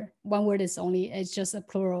 If your one word it's just a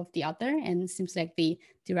plural of the other, and it seems like the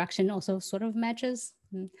direction also sort of matches.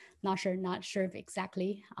 Not sure if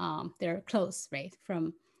exactly they're close, right?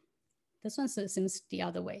 From this one, so it seems the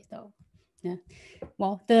other way though. Yeah.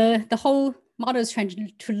 Well, the whole model is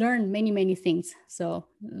trying to learn many things. So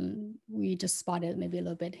we just spotted maybe a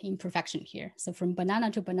little bit imperfection here. So from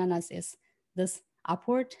banana to bananas is this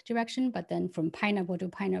upward direction, but then from pineapple to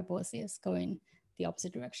pineapple is going the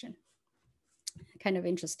opposite direction. Kind of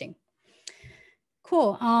interesting.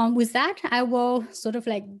 Cool. With that, I will sort of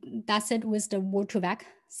like, that's it with the word2vec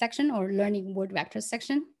section or learning word vectors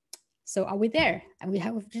section. So are we there? And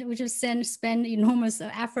we just spend enormous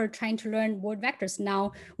effort trying to learn word vectors.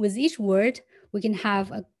 Now with each word, we can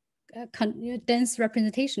have a dense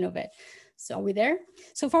representation of it. So are we there?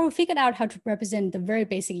 So far we figured out how to represent the very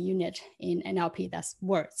basic unit in NLP, that's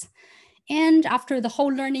words. And after the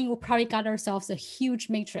whole learning, we probably got ourselves a huge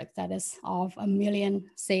matrix that is of 1 million,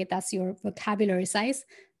 say that's your vocabulary size,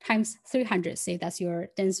 times 300, say that's your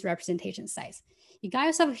dense representation size. You got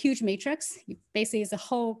yourself a huge matrix. Basically, it's a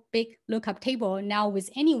whole big lookup table. Now with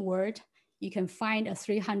any word, you can find a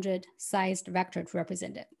 300 sized vector to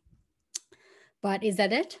represent it. But is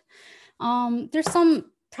that it? There's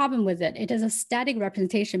some problem with it. It is a static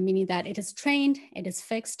representation, meaning that it is trained, it is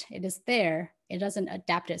fixed, it is there, it doesn't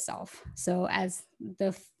adapt itself. So as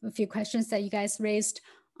the few questions that you guys raised,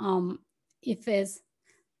 if it's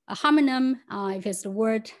a homonym, if it's a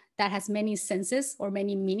word that has many senses or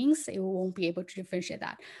many meanings, it won't be able to differentiate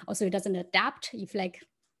that. Also, it doesn't adapt. If like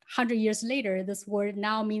 100 years later, this word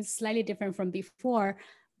now means slightly different from before,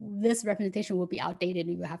 this representation will be outdated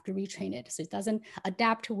and you have to retrain it. So it doesn't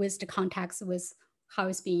adapt with the context, with how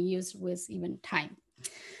it's being used with even time.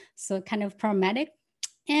 So kind of problematic.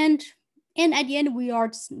 And at the end, we are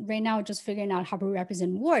right now just figuring out how to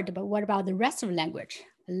represent word, but what about the rest of language?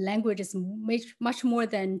 Language is much more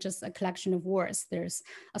than just a collection of words. There's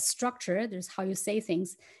a structure, there's how you say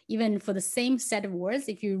things. Even for the same set of words,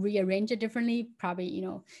 if you rearrange it differently, probably,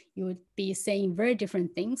 you would be saying very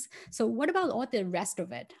different things. So what about all the rest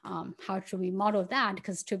of it? How should we model that?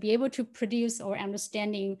 Because to be able to produce or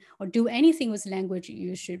understanding or do anything with language,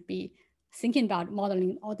 you should be thinking about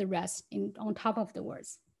modeling all the rest on top of the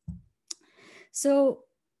words.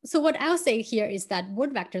 So what I'll say here is that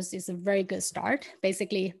word vectors is a very good start,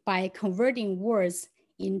 basically by converting words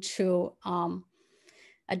into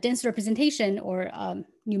a dense representation or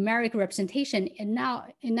numeric representation. It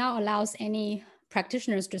now allows any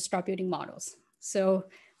practitioners to start building models. So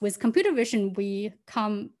with computer vision,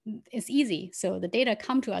 it's easy. So the data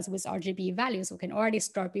come to us with RGB values. We can already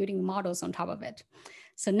start building models on top of it.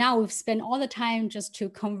 So now we've spent all the time just to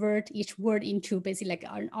convert each word into basically like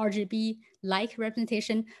an RGB-like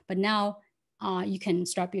representation, but now you can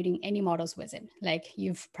start building any models with it. Like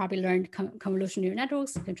you've probably learned convolutional neural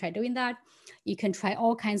networks, you can try doing that. You can try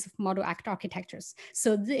all kinds of model architectures.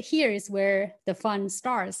 So here is where the fun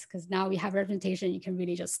starts, because now we have representation, you can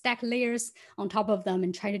really just stack layers on top of them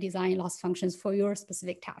and try to design loss functions for your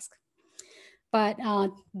specific task. But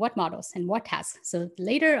what models and what tasks? So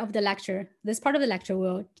later of the lecture, this part of the lecture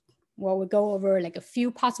we'll go over like a few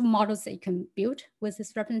possible models that you can build with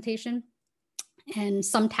this representation and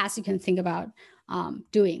some tasks you can think about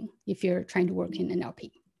doing if you're trying to work in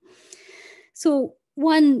NLP. So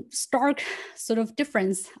one stark sort of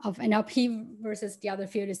difference of NLP versus the other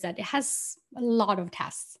field is that it has a lot of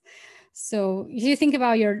tasks. So if you think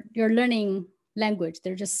about your learning language,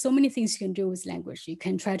 there are just so many things you can do with language. You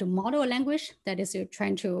can try to model a language, that is, you're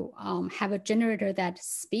trying to have a generator that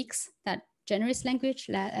generates language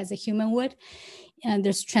as a human would. And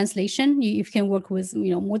there's translation. You can work with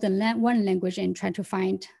more than one language and try to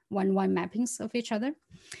find one-to-one mappings of each other.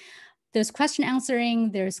 There's question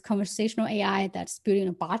answering. There's conversational AI that's building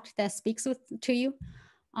a bot that speaks to you.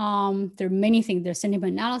 There are many things. There's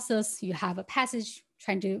sentiment analysis. You have a passage,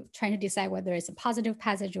 trying to decide whether it's a positive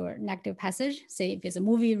passage or a negative passage. Say if it's a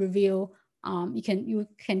movie review, you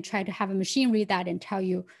can try to have a machine read that and tell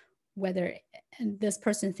you whether this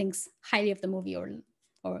person thinks highly of the movie or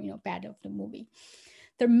bad of the movie.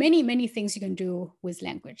 There are many things you can do with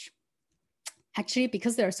language. Actually,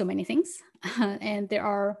 because there are so many things, and there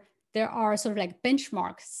are sort of like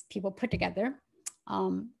benchmarks people put together.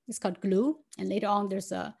 It's called Glue, and later on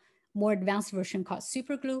there's a more advanced version called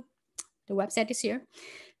Super Glue. The website is here.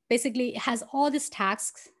 Basically, it has all these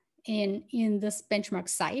tasks in this benchmark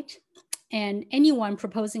site, and anyone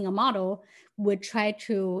proposing a model would try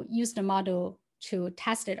to use the model to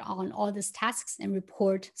test it on all these tasks and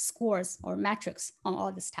report scores or metrics on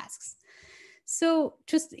all these tasks. So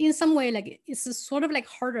just in some way, like it's sort of like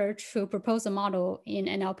harder to propose a model in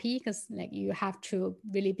NLP because like you have to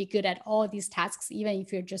really be good at all these tasks. Even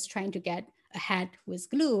if you're just trying to get ahead with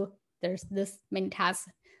Glue, there's this many tasks.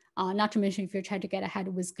 Not to mention if you're trying to get ahead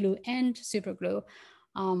with Glue and Super Glue,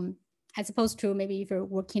 as opposed to maybe if you're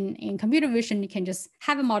working in computer vision, you can just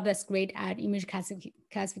have a model that's great at image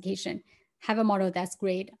classification, have a model that's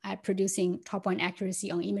great at producing top-line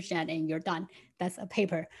accuracy on ImageNet, and you're done. That's a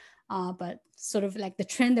paper. but sort of like the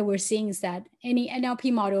trend that we're seeing is that any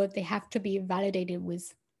NLP model, they have to be validated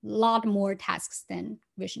with a lot more tasks than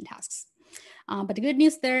vision tasks. But the good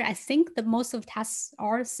news there, I think that most of tasks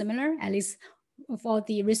are similar, at least of all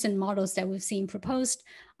the recent models that we've seen proposed.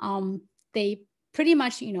 They pretty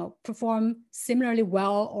much, perform similarly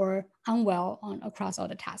well or unwell across all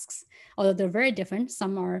the tasks, although they're very different.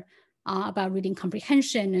 Some are about reading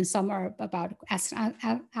comprehension, and some are about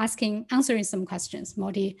answering some questions,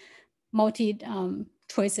 multi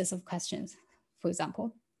choices of questions, for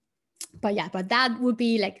example. But yeah, but that would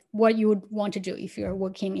be like what you would want to do if you're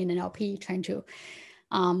working in an NLP, trying to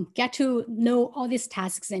get to know all these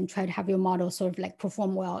tasks and try to have your model sort of like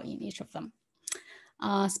perform well in each of them.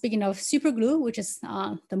 Speaking of Superglue, which is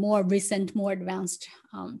the more recent, more advanced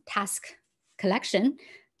task collection,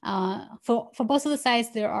 for both of the sides,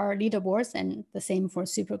 there are leaderboards, and the same for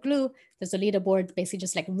Superglue. There's a leaderboard, basically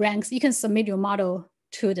just like ranks. You can submit your model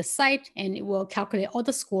to the site, and it will calculate all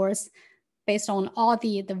the scores based on all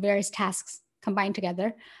the various tasks combined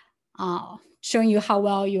together, showing you how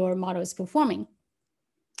well your model is performing.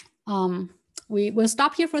 We will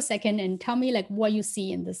stop here for a second and tell me like what you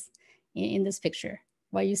see in this picture,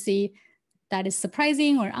 what you see that is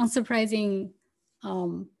surprising or unsurprising,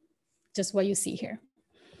 just what you see here.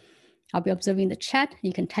 I'll be observing the chat.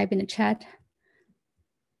 You can type in the chat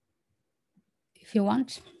if you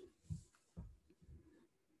want.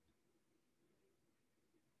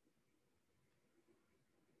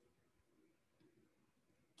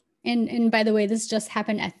 And by the way, this just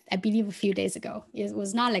happened, I believe, a few days ago. It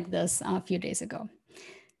was not like this a few days ago.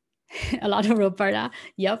 A lot of Roberta,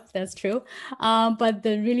 yep, that's true. But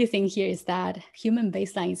the really thing here is that human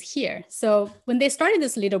baseline is here. So when they started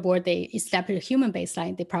this leaderboard, they established a human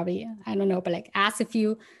baseline. They probably, I don't know, but like ask a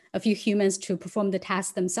few humans to perform the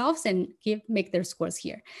task themselves and make their scores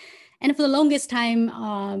here. And for the longest time,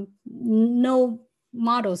 no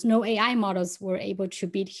AI models were able to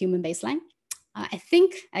beat human baseline. I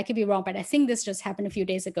think, I could be wrong, but I think this just happened a few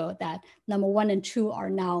days ago that number 1 and 2 are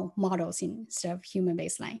now models instead of human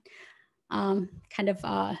baseline. Kind of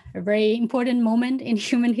a very important moment in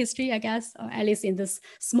human history, I guess, or at least in this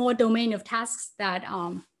small domain of tasks that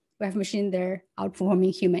we have machine there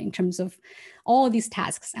outperforming human in terms of all these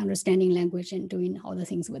tasks, understanding language and doing all the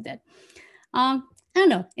things with it. I don't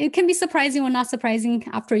know, it can be surprising or not surprising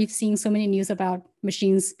after you've seen so many news about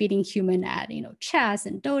machines beating human at, chess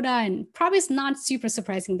and Dota, and probably it's not super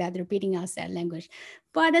surprising that they're beating us at language.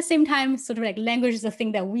 But at the same time, sort of like language is a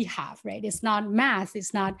thing that we have, right? It's not math,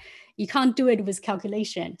 you can't do it with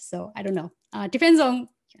calculation. So I don't know, depends on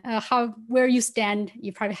where you stand.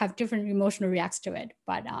 You probably have different emotional reacts to it.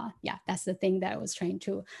 But yeah, that's the thing that I was trying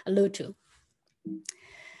to allude to.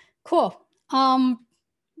 Cool.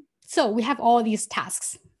 So we have all these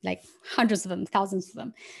tasks, like hundreds of them, thousands of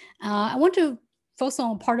them. I want to focus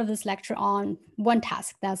on part of this lecture on one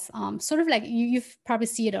task that's sort of like, you've probably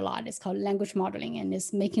see it a lot. It's called language modeling, and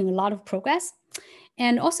it's making a lot of progress.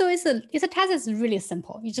 And also it's a task that's really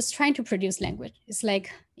simple. You're just trying to produce language. It's like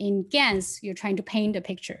in GANs, you're trying to paint a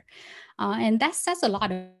picture. And that says a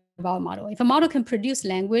lot about a model. If a model can produce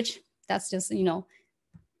language, that's just,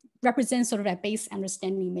 represents sort of a base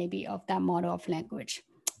understanding maybe of that model of language.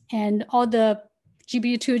 And all the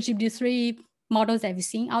GPT-2, GPT-3 models that we've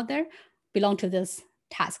seen out there belong to this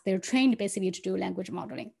task. They're trained basically to do language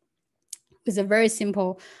modeling with a very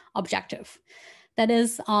simple objective. That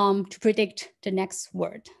is to predict the next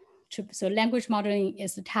word. So language modeling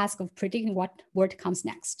is the task of predicting what word comes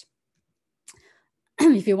next.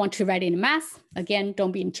 If you want to write in math, again,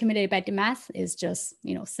 don't be intimidated by the math. It's just,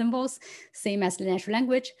 symbols, same as the natural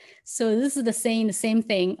language. So this is the same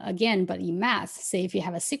thing again, but in math. Say if you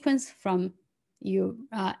have a sequence from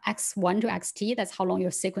x1 to xt, that's how long your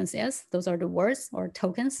sequence is. Those are the words or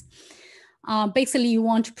tokens. Basically, you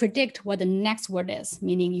want to predict what the next word is,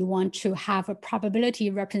 meaning you want to have a probability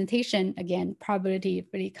representation. Again, probability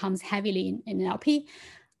really comes heavily in NLP.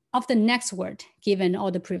 Of the next word, given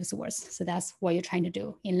all the previous words. So that's what you're trying to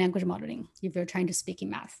do in language modeling if you're trying to speak in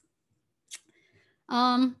math.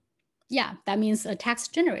 Yeah, that means a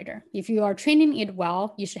text generator. If you are training it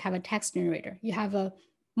well, you should have a text generator. You have a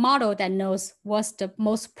model that knows what's the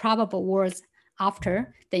most probable words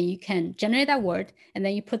after, then you can generate that word, and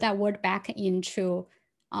then you put that word back into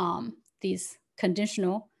these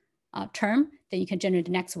conditional term, then you can generate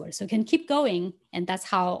the next word. So you can keep going, and that's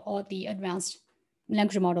how all the advanced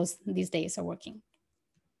language models these days are working.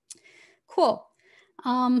 Cool.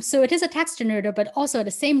 So it is a text generator, but also at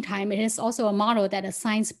the same time, it is also a model that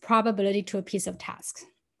assigns probability to a piece of task.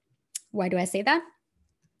 Why do I say that?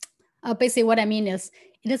 Basically what I mean is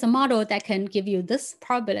it is a model that can give you this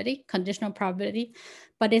probability, conditional probability,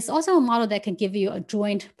 but it's also a model that can give you a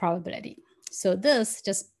joint probability. So this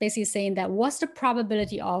just basically saying that what's the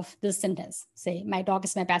probability of this sentence? Say, my dog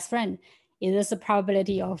is my best friend. Is this a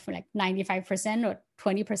probability of like 95% or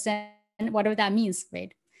 20%, whatever that means,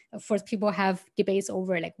 right? Of course, people have debates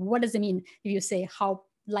over like, what does it mean if you say how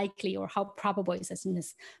likely or how probable is a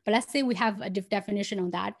sentence? But let's say we have a definition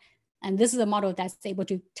on that. And this is a model that's able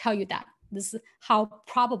to tell you that. This is how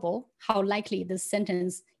probable, how likely this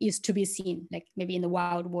sentence is to be seen, like maybe in the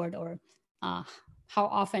wild world, or how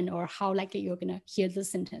often or how likely you're gonna hear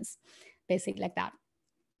this sentence, basically like that.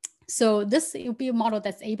 So this will be a model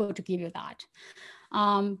that's able to give you that.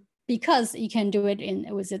 Because you can do it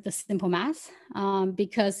with the simple math,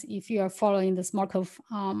 because if you are following this Markov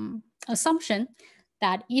assumption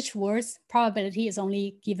that each word's probability is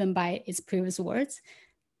only given by its previous words,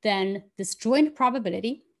 then this joint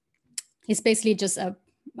probability is basically just a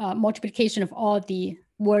multiplication of all the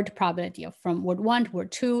word probability from word 1 to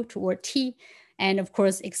word 2 to word T. And of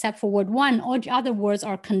course, except for word 1, all the other words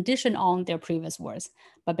are conditioned on their previous words,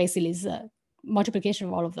 but basically it's a multiplication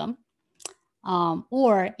of all of them.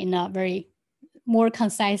 Or in a very more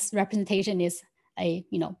concise representation is a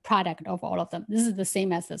product of all of them. This is the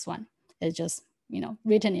same as this one. It's just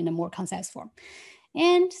written in a more concise form.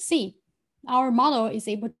 And see, our model is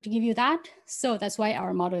able to give you that. So that's why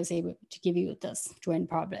our model is able to give you this joint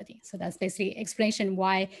probability. So that's basically explanation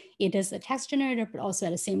why it is a text generator, but also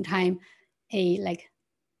at the same time, a like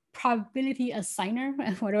probability assigner,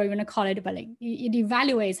 whatever you want to call it, but like it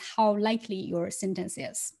evaluates how likely your sentence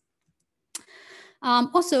is.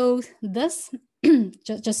 Also this,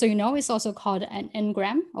 just so you know, is also called an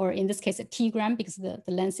n-gram, or in this case, a t-gram, because the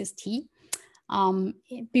length is t.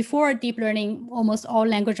 Before deep learning, almost all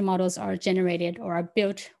language models are generated or are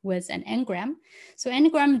built with an n-gram. So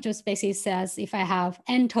n-gram just basically says, if I have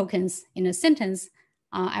n tokens in a sentence,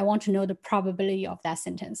 I want to know the probability of that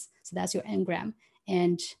sentence. So that's your n-gram.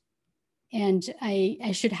 And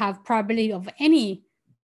I should have probability of any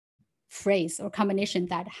phrase or combination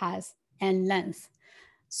that has n length.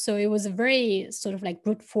 So it was a very sort of like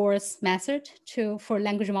brute force method for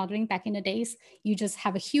language modeling back in the days. You just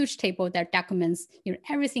have a huge table that documents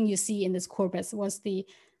everything you see in this corpus was the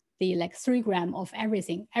like 3 gram of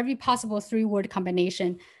everything, every possible 3-word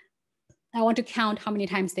combination. I want to count how many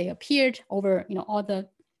times they appeared over all the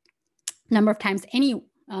number of times any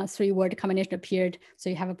 3-word combination appeared. So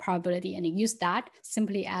you have a probability, and you use that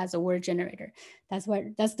simply as a word generator. That's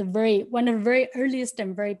one of the very earliest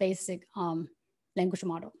and very basic language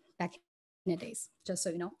model back in the days, just so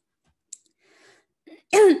you know.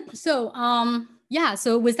 So yeah,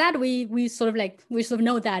 so with that, we sort of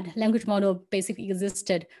know that language model basically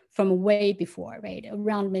existed from way before, right?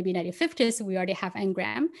 Around maybe 1950s, we already have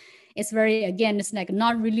n-gram. It's it's like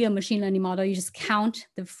not really a machine learning model. You just count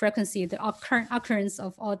the frequency, the occurrence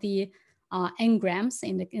of all the n-grams,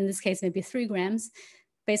 in this case, maybe 3 grams,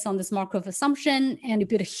 based on this Markov assumption, and you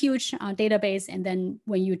build a huge database. And then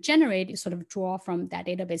when you generate, you sort of draw from that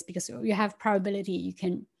database, because you have probability, you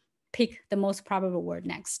can pick the most probable word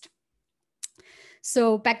next.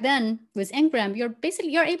 So back then with n-gram, you're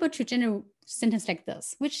able to generate sentence like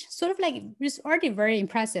this, which sort of like is already very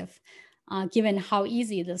impressive, given how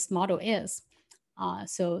easy this model is.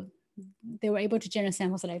 So they were able to generate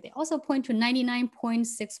samples like they also point to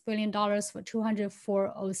 $99.6 billion for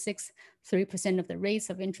 204.063% of the rates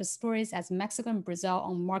of interest stories as Mexico and Brazil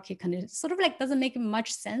on market conditions. Sort of like doesn't make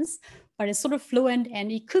much sense, but it's sort of fluent,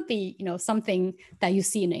 and it could be something that you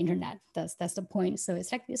see in the internet. That's the point. So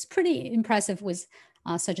it's pretty impressive with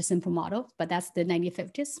such a simple model, but that's the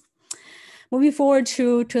 1950s. Moving forward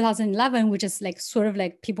to 2011, which is like sort of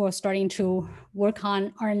like people are starting to work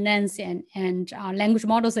on RNNs and language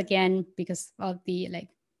models again, because of the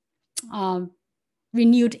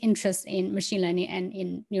renewed interest in machine learning and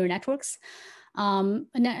in neural networks. And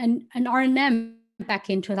RNN back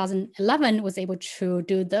in 2011 was able to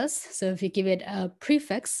do this. So if you give it a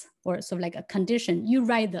prefix or sort of like a condition, you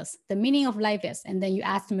write this, the meaning of life is, and then you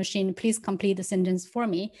ask the machine, please complete the sentence for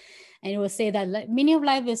me. And it will say that meaning of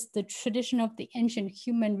life is the tradition of the ancient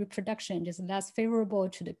human reproduction, just less favorable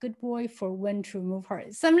to the good boy for when to remove her.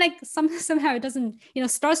 Somehow it doesn't,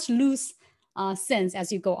 starts to lose sense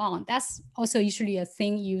as you go on. That's also usually a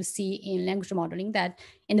thing you see in language modeling, that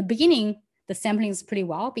in the beginning, the sampling is pretty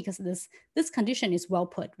well because this condition is well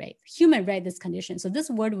put, right? Human write this condition. So this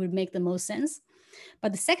word would make the most sense.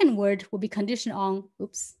 But the second word will be conditioned on,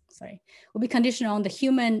 will be conditioned on the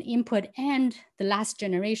human input and the last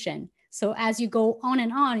generation. So as you go on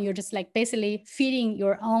and on, you're just like basically feeding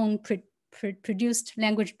your own produced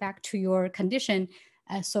language back to your condition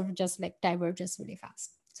sort of just like diverges really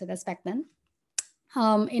fast. So that's back then.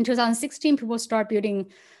 In 2016, people start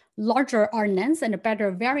building larger RNNs and a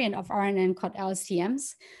better variant of RNN called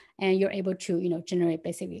LSTMs, and you're able to generate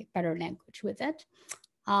basically better language with it.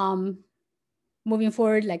 Moving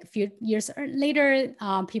forward, like a few years later,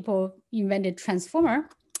 people invented transformer,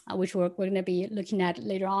 which we're going to be looking at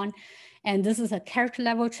later on. And this is a character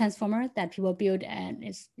level transformer that people build, and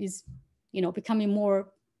is becoming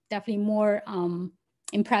definitely more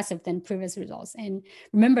impressive than previous results. And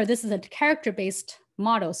remember, this is a character-based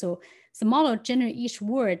model. So the model generates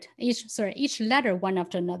each letter one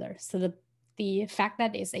after another. So the fact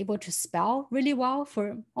that it's able to spell really well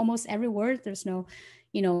for almost every word, there's no,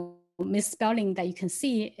 misspelling that you can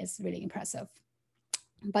see, is really impressive.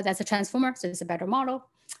 But that's a transformer, so it's a better model.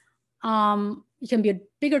 You can build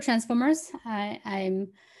bigger transformers. I'm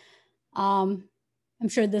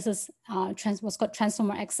sure this is what's called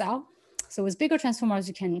Transformer XL. So with bigger transformers,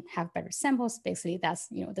 you can have better samples. Basically, that's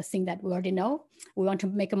the thing that we already know. We want to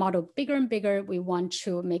make a model bigger and bigger. We want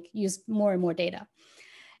to use more and more data.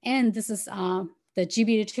 And this is the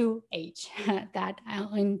GPT-2 age that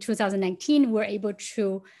in 2019, we're able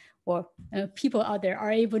to, or people out there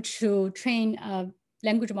are able to train a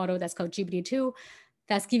language model that's called GPT-2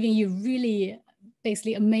 that's giving you really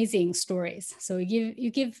basically amazing stories. So you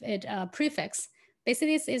give it a prefix.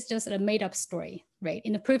 Basically, it's just a made up story, right?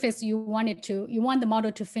 In the prefix, you want the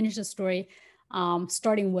model to finish the story,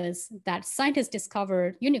 starting with that scientists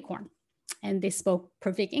discovered unicorn, and they spoke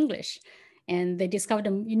perfect English, and they discovered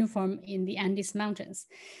a unicorn in the Andes Mountains.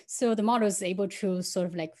 So the model is able to sort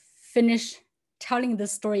of like finish telling the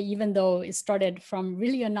story, even though it started from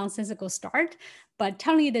really a nonsensical start, but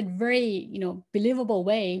telling it in a very believable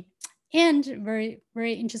way, and very,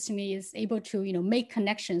 very interestingly, is able to make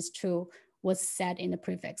connections to what's said in the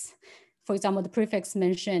prefix. For example, the prefix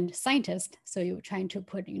mentioned scientist, so you're trying to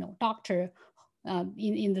put doctor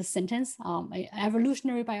in the sentence,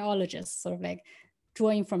 evolutionary biologist, sort of like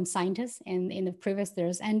drawing from scientists, and in the prefix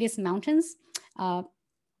there's Andes Mountains.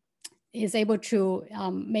 Is able to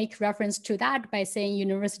make reference to that by saying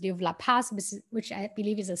University of La Paz, which I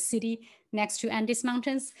believe is a city next to Andes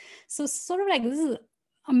Mountains. So sort of like this is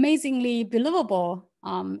amazingly believable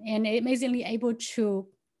and amazingly able to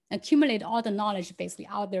accumulate all the knowledge basically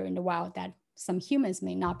out there in the wild that some humans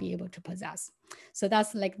may not be able to possess. So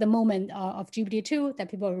that's like the moment of GPT-2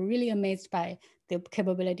 that people are really amazed by the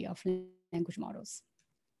capability of language models.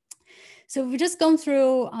 So we've just gone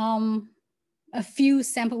through a few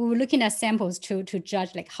samples. We were looking at samples to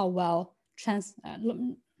judge like how well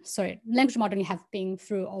language modeling have been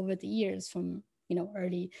through over the years, from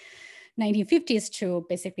early 1950s to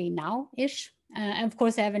basically now-ish. And of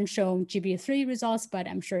course, I haven't shown GPT-3 results, but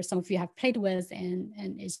I'm sure some of you have played with, and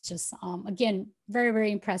it's just again very,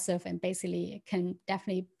 very impressive, and basically it can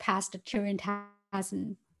definitely pass the Turing test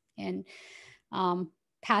and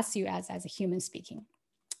pass you as a human speaking.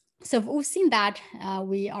 So if we've seen that,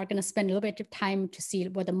 we are going to spend a little bit of time to see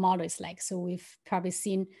what the model is like. So we've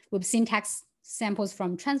seen text samples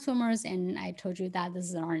from transformers, and I told you that this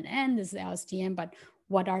is an RNN, this is LSTM, but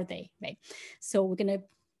what are they, right? So we're going to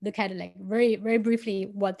look at it like very, very briefly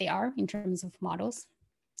what they are in terms of models.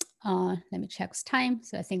 Let me check time.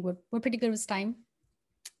 So I think we're pretty good with time.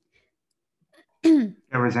 Yeah,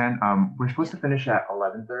 Rosanne, we're supposed to finish at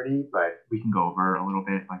 11:30, but we can go over a little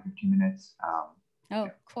bit, like 15 minutes. Oh,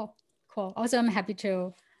 cool. Also, I'm happy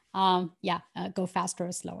to, go faster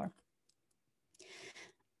or slower.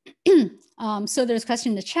 So there's a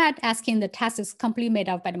question in the chat asking the task is completely made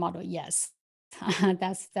up by the model. Yes,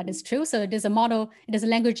 that is true. So it is a model, it is a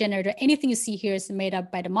language generator. Anything you see here is made up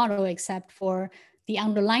by the model, except for the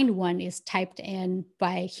underlined one is typed in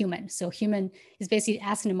by human. So human is basically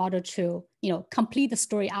asking the model to, complete the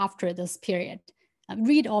story after this period.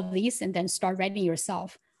 Read all these and then start writing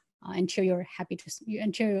yourself. Until you're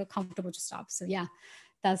comfortable to stop. So yeah,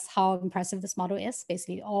 that's how impressive this model is.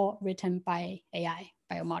 Basically all written by AI,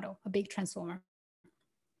 by a model, a big transformer.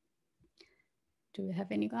 Do we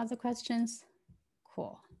have any other questions?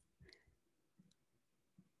 Cool.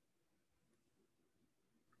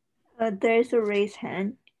 There's a raised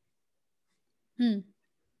hand.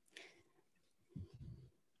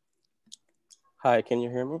 Hi, can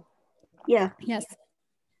you hear me? Yeah. Yes.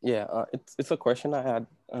 Yeah, it's a question I had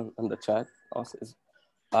on the chat. Also,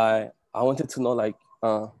 I wanted to know, like,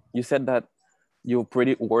 you said that you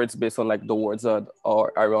predict words based on like the words that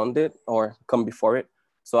are around it or come before it.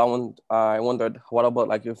 So I wondered, what about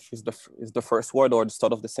like if it's the first word or the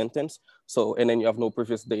start of the sentence? So, and then you have no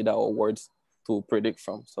previous data or words to predict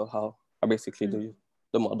from. So how basically do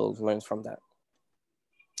the model learns from that?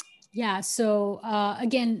 Yeah, so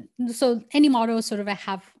again, so any model sort of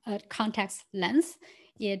have a context length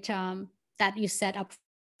that you set up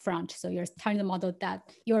front. So you're telling the model that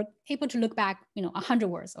you're able to look back, 100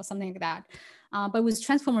 words or something like that. But with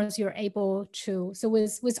transformers, you're able to, so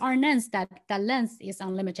with RNNs, that length is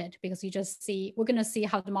unlimited, because you just see, we're gonna see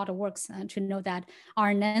how the model works to know that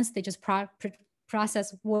RNNs, they just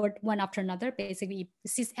process word one after another. Basically, it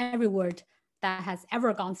sees every word that has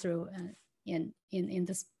ever gone through in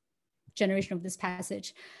this generation of this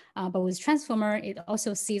passage. But with transformer, it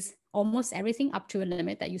also sees almost everything up to a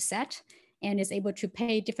limit that you set, and is able to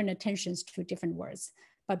pay different attentions to different words.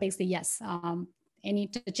 But basically, yes,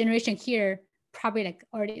 the generation here probably like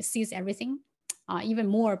already sees everything, even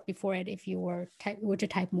more before it if you were to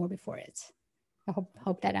type more before it. I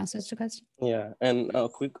hope that answers the question. Yeah, and a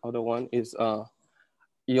quick other one is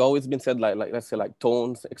you always been said like let's say like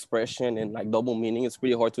tones, expression, and like double meaning. It's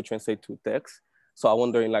pretty hard to translate to text. So I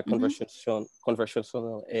wonder in like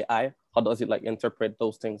conversational AI, how does it like interpret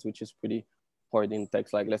those things, which is pretty hard in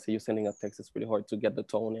text? Like let's say you're sending a text, it's pretty hard to get the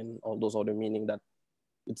tone and all those other meaning that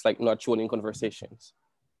it's like not shown in conversations.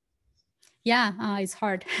 Yeah, it's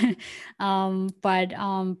hard. But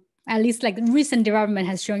at least like recent development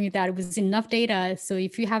has shown you that with enough data, so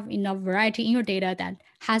if you have enough variety in your data that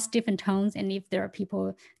has different tones, and if there are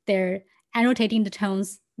people, they're annotating the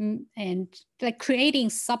tones and like creating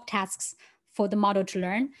subtasks for the model to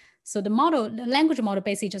learn. So the language model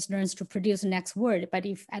basically just learns to produce the next word. But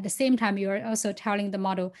if at the same time, you're also telling the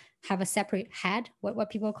model have a separate head, what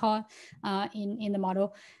people call in the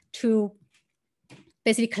model, to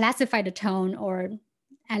basically classify the tone, or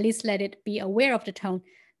at least let it be aware of the tone.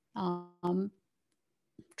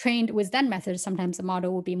 Trained with that method, sometimes the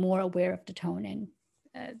model will be more aware of the tone and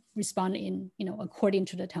respond in, according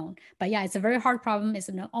to the tone. But yeah, it's a very hard problem. It's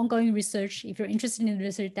an ongoing research. If you're interested in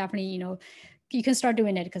research, definitely, you can start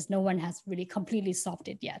doing it, because no one has really completely solved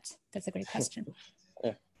it yet. That's a great question.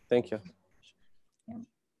 Yeah, thank you. Yeah.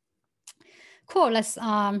 Cool,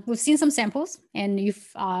 we've seen some samples, and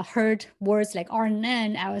you've heard words like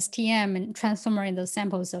RNN, LSTM, and transformer in those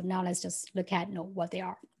samples. So now let's just look at what they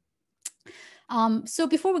are. So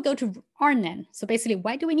before we go to RNN, so basically,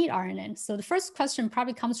 why do we need RNN? So the first question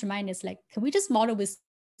probably comes to mind is like, can we just model with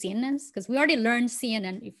CNNs? Because we already learned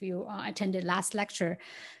CNN if you attended last lecture.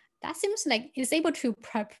 That seems like it's able to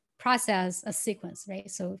process a sequence, right?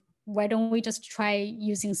 So why don't we just try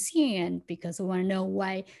using CNN, because we want to know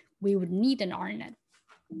why we would need an RNN.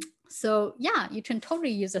 So yeah, you can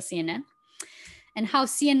totally use a CNN. And how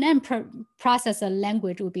CNN process a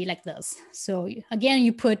language would be like this. So again,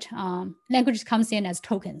 you put language comes in as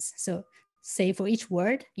tokens. So say for each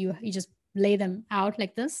word, you just lay them out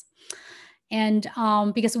like this. And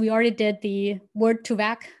because we already did the word to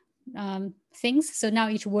vec things, so now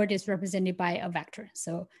each word is represented by a vector.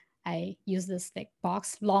 So I use this like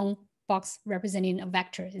long box representing a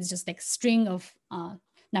vector. It's just like string of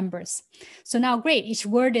numbers. So now great, each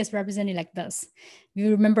word is represented like this.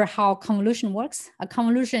 You remember how convolution works? A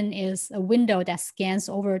convolution is a window that scans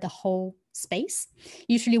over the whole space.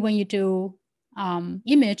 Usually when you do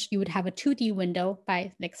image, you would have a 2D window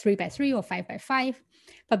by like 3 by 3 or 5 by 5.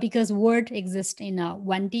 But because word exists in a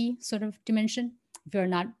 1D sort of dimension, if you're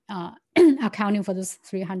not accounting for this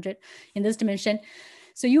 300 in this dimension,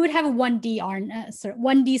 so you would have a 1D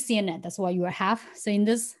CNN, that's what you would have. So in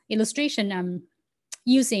this illustration, I'm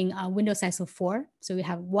using a window size of 4. So you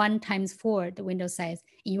have 1 times 4, the window size.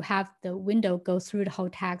 You have the window go through the whole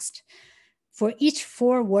text. For each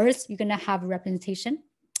 4 words, you're gonna have a representation.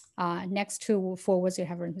 Next to 4 words, you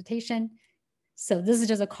have a representation. So this is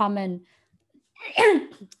just a common,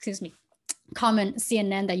 excuse me, common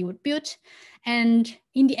CNN that you would build. And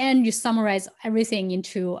in the end, you summarize everything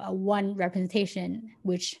into one representation,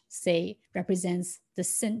 which say represents the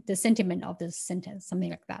sentiment of the sentence, something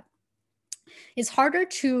like that. It's harder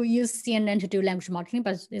to use CNN to do language modeling,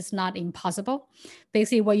 but it's not impossible.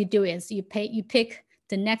 Basically, what you do is you pick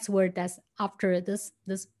the next word that's after the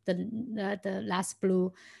last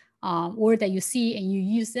blue word that you see, and you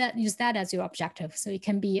use that as your objective. So it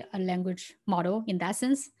can be a language model in that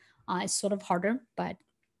sense. It's sort of harder, but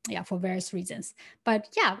yeah, for various reasons. But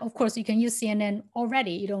yeah, of course, you can use CNN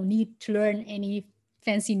already. You don't need to learn any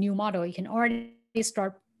fancy new model. You can already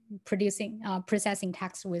start processing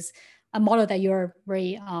text with a model that you're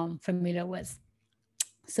very familiar with.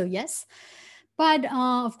 So yes, but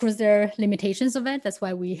of course there are limitations of it. That's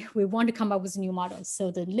why we want to come up with new models.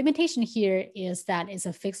 So the limitation here is that it's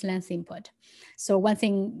a fixed length input. So one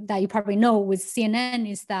thing that you probably know with CNN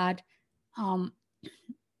is that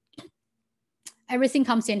everything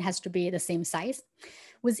comes in has to be the same size.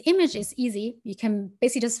 With image, it's easy. You can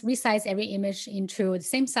basically just resize every image into the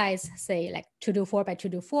same size, say like 224 by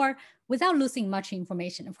 224, without losing much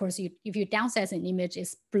information. Of course, if you downsize an image,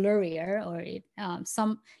 it's blurrier or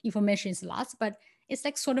some information is lost, but it's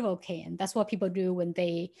like sort of okay. And that's what people do when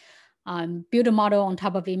they build a model on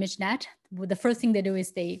top of ImageNet. The first thing they do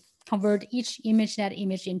is they convert each ImageNet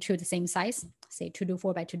image into the same size, say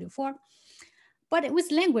 224 by 224. But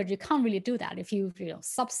with language, you can't really do that. If you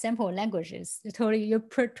subsample languages, you're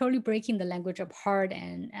totally breaking the language apart,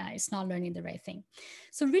 and it's not learning the right thing.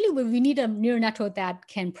 So really, we need a neural network that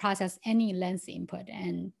can process any lens input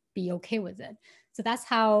and be okay with it. So that's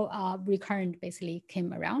how recurrent basically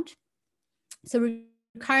came around. So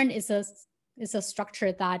recurrent is a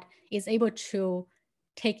structure that is able to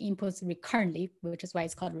take inputs recurrently, which is why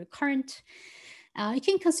it's called recurrent. You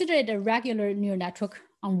can consider it a regular neural network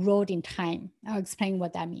unrolled in time. I'll explain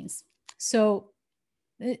what that means. So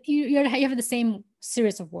you have the same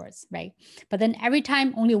series of words, right? But then every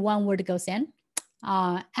time only one word goes in,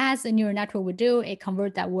 as a neural network would do, it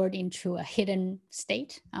converts that word into a hidden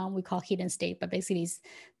state. We call hidden state, but basically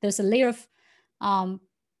there's a layer in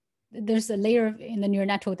the neural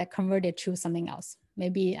network that converted to something else.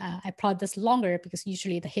 Maybe I plot this longer because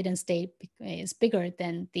usually the hidden state is bigger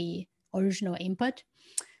than the original input.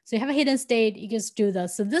 So you have a hidden state, you just do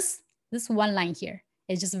this. So this one line here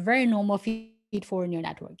is just a very normal feed-forward neural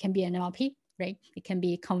network. It can be an NLP, right? It can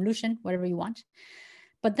be convolution, whatever you want.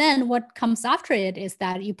 But then what comes after it is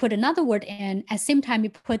that you put another word in, at the same time you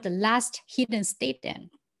put the last hidden state in.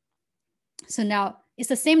 So now it's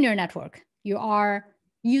the same neural network. You are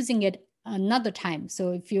using it another time.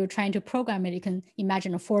 So if you're trying to program it, you can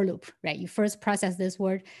imagine a for loop, right? You first process this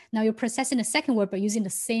word. Now you're processing the second word, but using the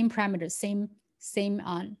same parameters, same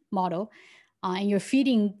model. And you're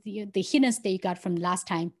feeding the hidden state you got from last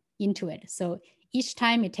time into it. So each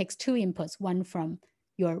time it takes two inputs, one from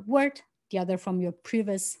your word, the other from your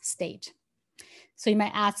previous state. So you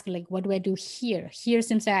might ask, like, what do I do here? Here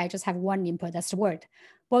seems like I just have one input, that's the word.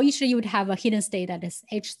 Well, usually you would have a hidden state that is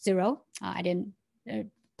H0. I didn't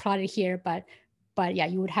plot it here, but yeah,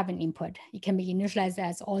 you would have an input. It can be initialized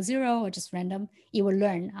as all zero or just random. It will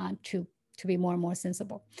learn to be more and more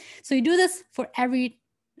sensible. So you do this for every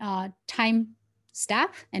time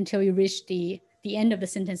step until you reach the end of the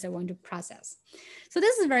sentence that we're going to process. So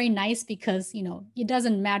this is very nice because it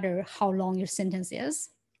doesn't matter how long your sentence is.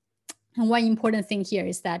 And one important thing here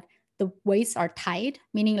is that the weights are tied,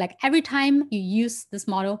 meaning like every time you use this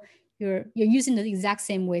model, you're using the exact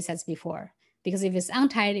same weights as before. Because if it's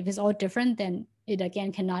untied, if it's all different, then it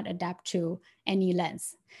again cannot adapt to any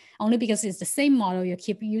lens. Only because it's the same model, you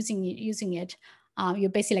keep using it, you're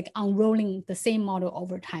basically like unrolling the same model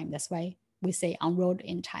over time. That's why we say unrolled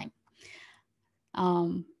in time.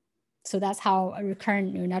 So that's how a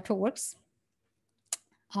recurrent neural network works.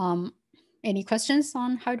 Any questions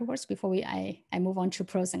on how it works before I move on to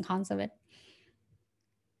pros and cons of it?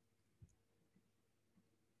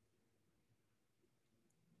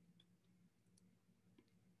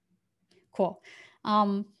 Cool.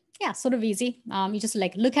 Yeah, sort of easy. You just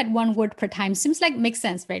like look at one word per time. Seems like makes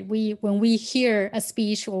sense, right? When we hear a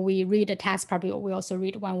speech or we read a text, probably we also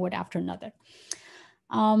read one word after another.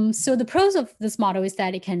 So the pros of this model is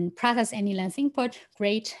that it can process any length input,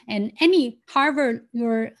 great, and however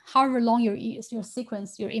long your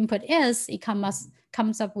sequence, your input is, it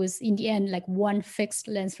comes up with in the end like one fixed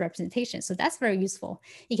length representation. So that's very useful.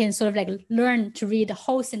 You can sort of like learn to read the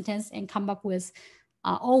whole sentence and come up with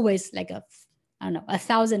always like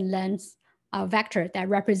 1,000 length vector that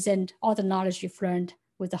represent all the knowledge you've learned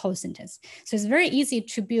with the whole sentence. So it's very easy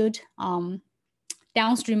to build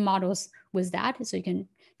downstream models with that. So you can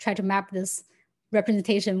try to map this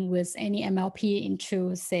representation with any MLP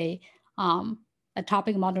into, say, a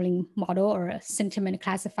topic modeling model or a sentiment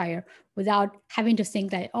classifier without having to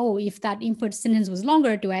think that, oh, if that input sentence was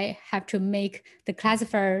longer, do I have to make the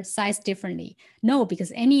classifier size differently? No,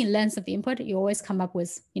 because any length of the input, you always come up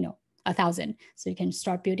with, 1,000. So you can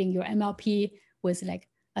start building your MLP with like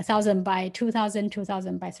 1,000 by 2,000,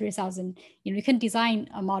 2,000 by 3,000. You can design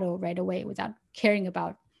a model right away without caring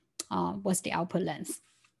about what's the output length.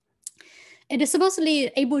 It is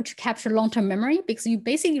supposedly able to capture long-term memory because you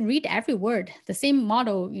basically read every word. The same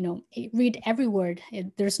model, read every word.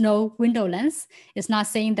 There's no window length. It's not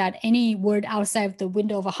saying that any word outside of the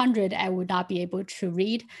window of 100 I would not be able to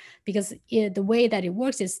read, because the way that it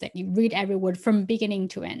works is that you read every word from beginning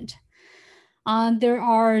to end. There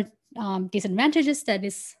are disadvantages that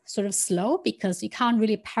is sort of slow because you can't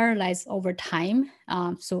really parallelize over time.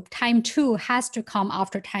 So time 2 has to come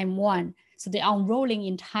after time 1. So the unrolling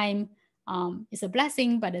in time is a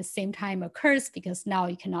blessing, but at the same time a curse because now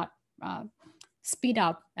you cannot speed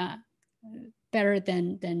up better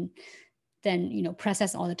than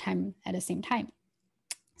process all the time at the same time.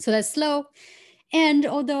 So that's slow. And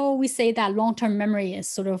although we say that long-term memory is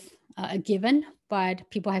sort of a given, but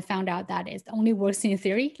people have found out that it only works in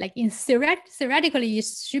theory. Like theoretically, you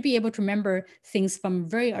should be able to remember things from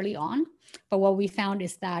very early on. But what we found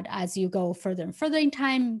is that as you go further and further in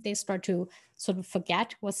time, they start to sort of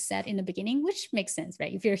forget what's said in the beginning, which makes sense,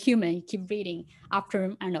 right? If you're human, you keep reading.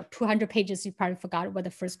 After, I don't know, 200 pages, you probably forgot what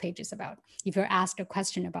the first page is about, if you're asked a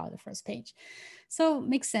question about the first page. So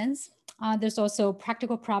makes sense. There's also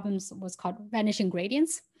practical problems, what's called vanishing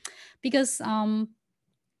gradients, because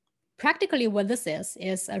practically what this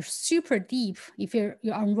is a super deep, if you're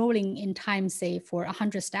unrolling in time, say for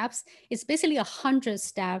 100 steps, it's basically 100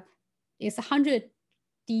 step, it's 100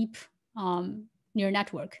 deep neural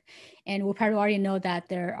network. And we probably already know that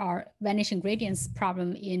there are vanishing gradients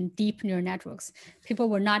problem in deep neural networks. People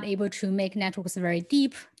were not able to make networks very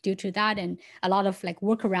deep due to that. And a lot of like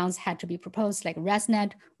workarounds had to be proposed, like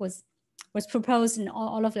ResNet was proposed, and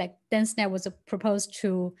all of like DenseNet was proposed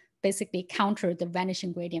to basically counter the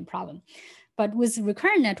vanishing gradient problem. But with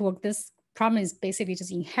recurrent network, this problem is basically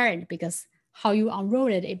just inherent, because how you unroll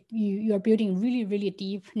it, you're building really, really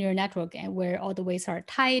deep neural network, and where all the weights are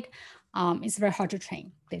tight, it's very hard to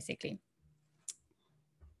train, basically.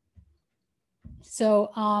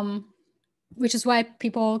 So, which is why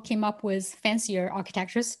people came up with fancier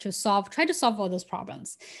architectures to try to solve all those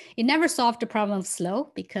problems. It never solved the problem of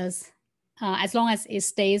slow, because as long as it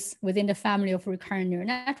stays within the family of recurrent neural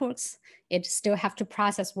networks, it still have to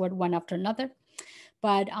process word one after another.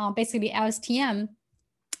 But basically LSTM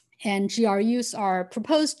and GRUs are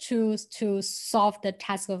proposed to solve the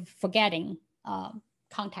task of forgetting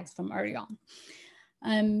context from early on.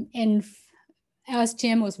 And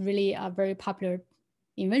LSTM was really a very popular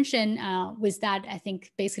invention. With that, I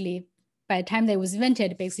think basically by the time they was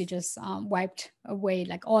invented, basically just wiped away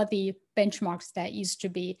like all the benchmarks that used to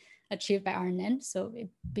be achieved by RNN. So it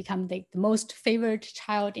became the most favored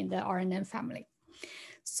child in the RNN family.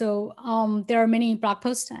 So there are many blog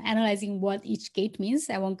posts analyzing what each gate means.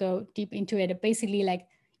 I won't go deep into it. Basically, like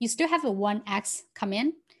you still have a 1X come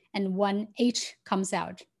in and 1H comes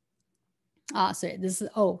out. Sorry, this is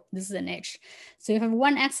O, this is an H. So you have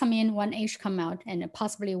 1X come in, 1H come out, and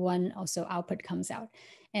possibly one also output comes out.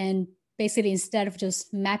 And basically, instead of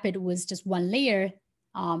just map it with just one layer,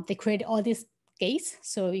 they create all these gates.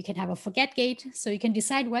 So you can have a forget gate. So you can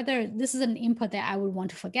decide whether this is an input that I would want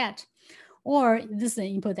to forget, or this is an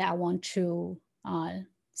input that I want to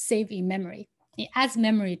save in memory. It adds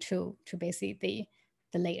memory to basically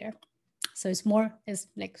the layer. So it's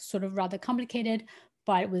like sort of rather complicated,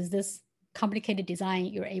 but with this complicated design,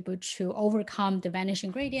 you're able to overcome the vanishing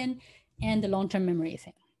gradient and the long-term memory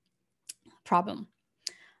problem.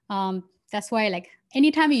 That's why like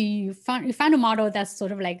anytime you find a model that's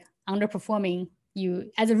sort of like underperforming,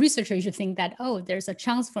 you as a researcher, you should think that, oh, there's a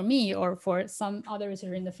chance for me or for some other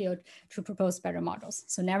researcher in the field to propose better models.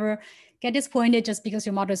 So never get disappointed just because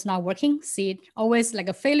your model is not working. See it always like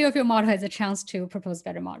a failure of your model has a chance to propose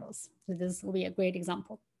better models. So this will be a great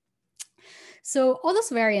example. So all those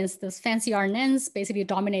variants, those fancy RNNs basically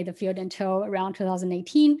dominate the field until around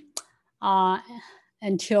 2018,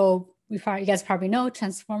 until you guys probably know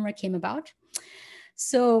transformer came about.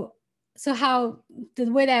 So how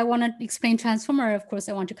the way that I want to explain transformer, of course,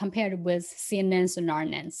 I want to compare it with CNNs and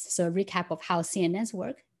RNNs. So a recap of how CNNs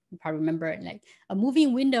work. You probably remember like a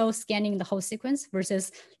moving window scanning the whole sequence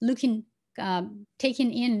versus taking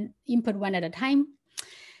in input one at a time.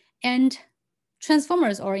 And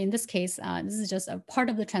transformers, or in this case, this is just a part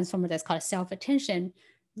of the transformer that's called self-attention,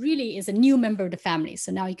 really is a new member of the family.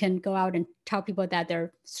 So now you can go out and tell people that there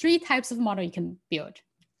are 3 types of model you can build.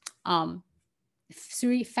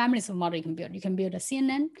 3 families of model you can build. You can build a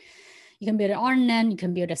CNN, you can build an RNN, you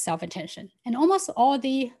can build a self-attention. And almost all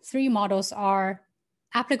the 3 models are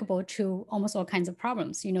applicable to almost all kinds of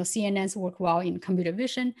problems. You know, CNNs work well in computer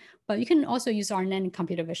vision, but you can also use RNN in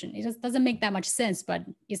computer vision. It just doesn't make that much sense, but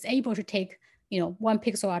it's able to take, you know, one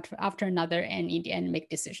pixel after another and in the end make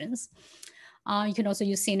decisions. You can also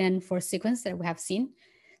use CNN for sequence that we have seen.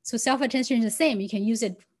 So self-attention is the same. You can use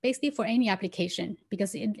it basically for any application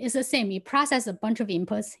because it's the same. You process a bunch of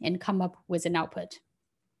inputs and come up with an output.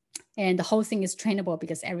 And the whole thing is trainable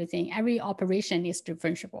because every operation is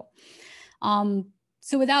differentiable.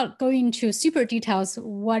 So without going into super details,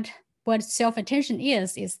 what self-attention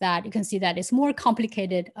is that you can see that it's more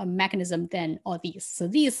complicated a mechanism than all these. So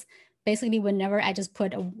these basically, whenever I just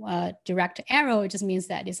put a direct arrow, it just means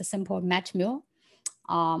that it's a simple match-mill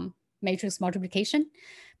matrix multiplication.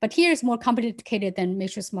 But here it's more complicated than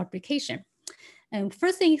matrix multiplication. And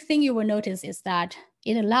first thing you will notice is that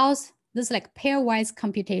it allows this like pairwise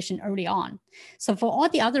computation early on. So for all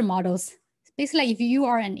the other models, basically if you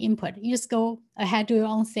are an input, you just go ahead, do your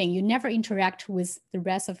own thing. You never interact with the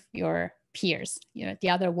rest of your peers, the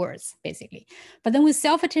other words basically. But then with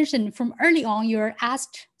self-attention from early on, you're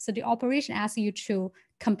asked, so the operation asks you to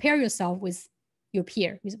compare yourself with your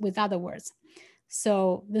peer, with other words.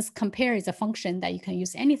 So this compare is a function that you can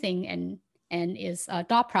use anything and is a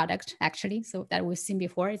dot product actually. So that we've seen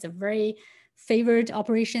before. It's a very favored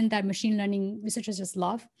operation that machine learning researchers just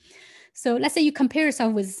love. So let's say you compare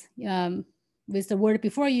yourself with the word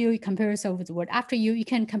before you, you compare yourself with the word after you, you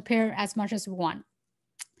can compare as much as you want.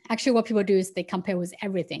 Actually, what people do is they compare with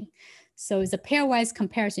everything. So it's a pairwise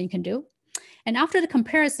comparison you can do. And after the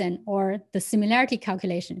comparison or the similarity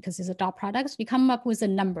calculation, because it's a dot product, you come up with a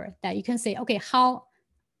number that you can say, okay, how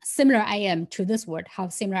similar I am to this word, how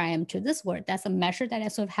similar I am to this word. That's a measure that I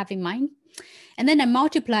sort of have in mind. And then I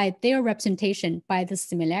multiply their representation by the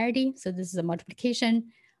similarity. So this is a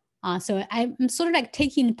multiplication. So I'm sort of like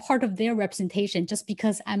taking part of their representation just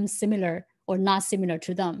because I'm similar or not similar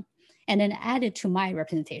to them, and then add it to my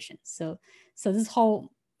representation. So this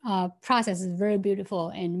whole process is very beautiful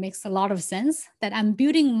and makes a lot of sense that I'm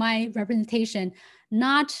building my representation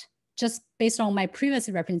not just based on my previous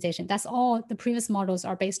representation. That's all the previous models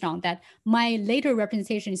are based on, that my later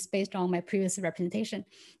representation is based on my previous representation.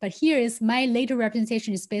 But here is my later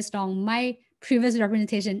representation is based on my previous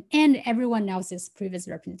representation and everyone else's previous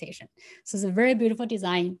representation. So it's a very beautiful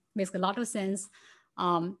design, makes a lot of sense.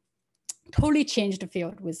 Totally changed the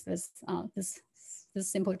field with this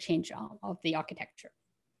simple change of the architecture.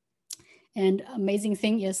 And amazing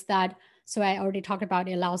thing is that, so I already talked about,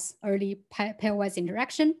 it allows early pairwise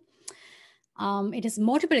interaction. It is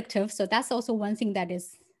multiplicative, so that's also one thing that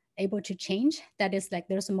is able to change. That is like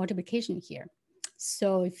there's a multiplication here.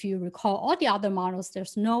 So if you recall all the other models,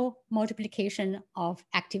 there's no multiplication of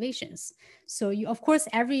activations. So you, of course,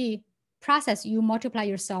 every process you multiply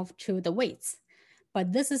yourself to the weights,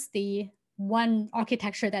 but this is the one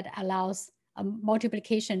architecture that allows a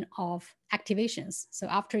multiplication of activations. So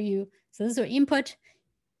after you, so this is your input.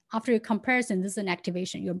 After your comparison, this is an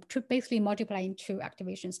activation. You're basically multiplying two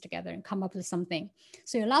activations together and come up with something.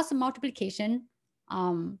 So it allows the multiplication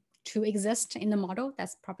to exist in the model.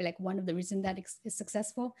 That's probably like one of the reasons that is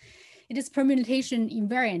successful. It is permutation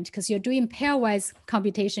invariant because you're doing pairwise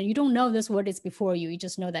computation. You don't know this word is before you. You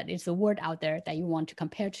just know that it's a word out there that you want to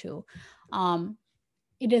compare to.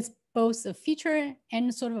 It is both a feature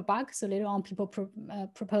and sort of a bug. So later on, people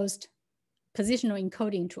proposed positional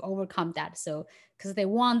encoding to overcome that. So because they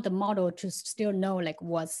want the model to still know like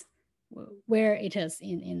where it is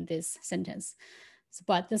in this sentence. So,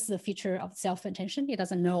 but this is a feature of self-attention. It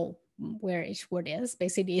doesn't know where each word is.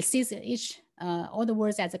 Basically, it sees all the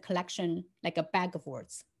words as a collection, like a bag of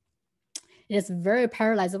words. It is very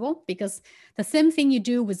parallelizable because the same thing you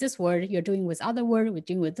do with this word, you're doing with other word, we're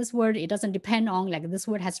doing with this word. It doesn't depend on like this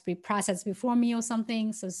word has to be processed before me or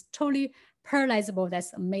something. So it's totally parallelizable.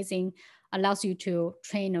 That's amazing. Allows you to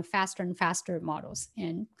train a faster and faster models.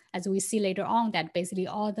 And as we see later on, that basically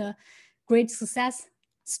all the great success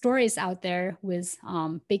stories out there with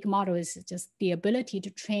big models is just the ability to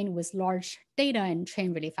train with large data and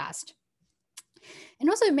train really fast. And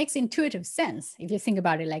also it makes intuitive sense if you think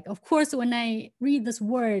about it. Like, of course, when I read this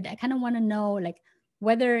word, I kind of want to know like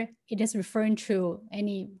whether it is referring to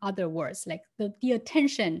any other words, like the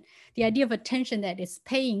attention, the idea of attention that is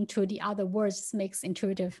paying to the other words makes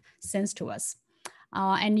intuitive sense to us.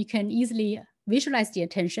 And you can easily visualize the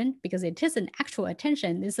attention because it is an actual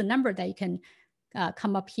attention. There's a number that you can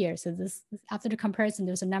come up here. So this, after the comparison,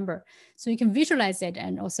 there's a number. So you can visualize it.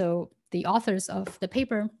 And also the authors of the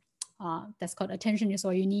paper, that's called Attention is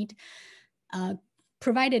All You Need,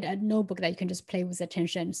 provided a notebook that you can just play with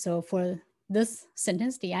attention. So for this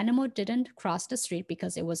sentence, the animal didn't cross the street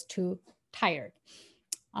because it was too tired.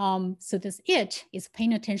 So this it is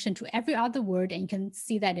paying attention to every other word, and you can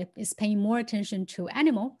see that it is paying more attention to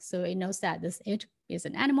animal. So it knows that this it is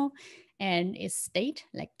an animal, and its state,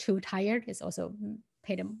 like too tired, is also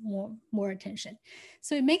paid more attention.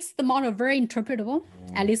 So it makes the model very interpretable,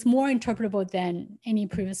 at least more interpretable than any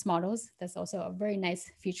previous models. That's also a very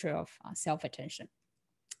nice feature of self-attention.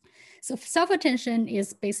 So self-attention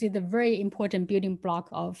is basically the very important building block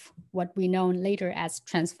of what we know later as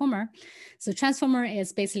transformer. So transformer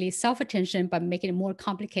is basically self-attention, but making it more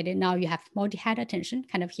complicated. Now you have multi-head attention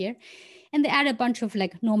kind of here. And they add a bunch of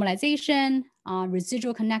like normalization,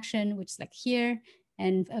 residual connection, which is like here,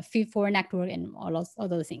 and a feed-forward network and all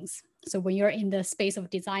those things. So when you're in the space of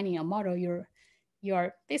designing a model,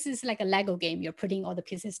 this is like a Lego game. You're putting all the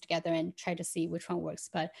pieces together and try to see which one works.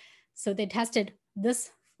 But so they tested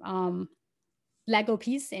this Lego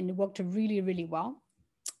piece, and it worked really, really well.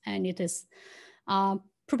 And it is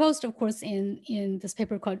proposed, of course, in this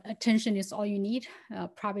paper called Attention is All You Need,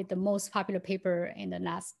 probably the most popular paper in the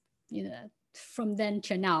last, from then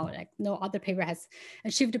till now. Like no other paper has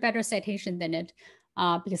achieved a better citation than it,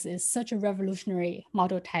 because it's such a revolutionary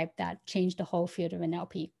model type that changed the whole field of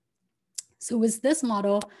NLP. So with this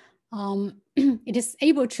model, it is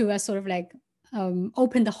able to sort of like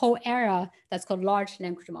open the whole era that's called large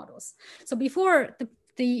language models. So before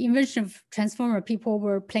the invention of transformer, people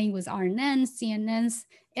were playing with RNNs, CNNs,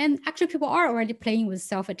 and actually people are already playing with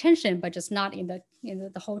self-attention, but just not in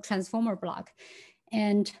the whole transformer block.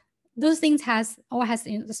 And those things all has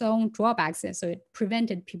its own drawbacks. So it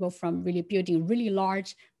prevented people from really building really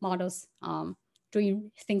large models,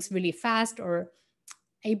 doing things really fast or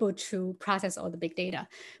able to process all the big data.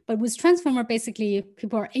 But with transformer, basically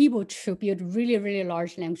people are able to build really, really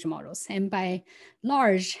large language models. And by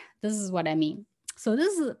large, this is what I mean. So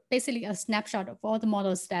this is basically a snapshot of all the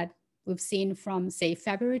models that we've seen from, say,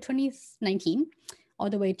 February 2019,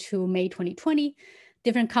 all the way to May 2020.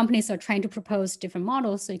 Different companies are trying to propose different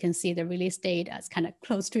models. So you can see the release date as kind of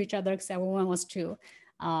close to each other because everyone wants to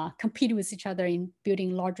compete with each other in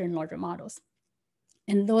building larger and larger models.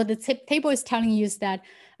 And though the table is telling you is that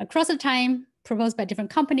across the time proposed by different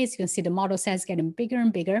companies, you can see the model size getting bigger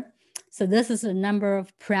and bigger. So this is a number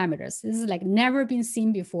of parameters. This is like never been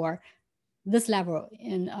seen before, this level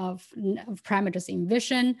of parameters in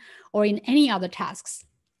vision or in any other tasks.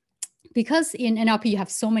 Because in NLP, you have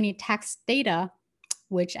so many text data,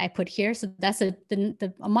 which I put here. So that's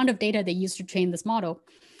the amount of data they use to train this model.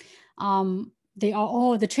 They are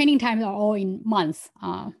all, the training times are all in months.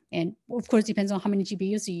 And of course, depends on how many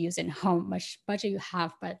GPUs you use and how much budget you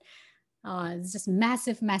have, but it's just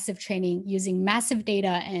massive, massive training using massive data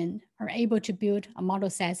and are able to build a model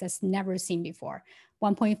size that's never seen before.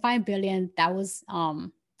 1.5 billion, that was,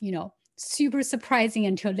 super surprising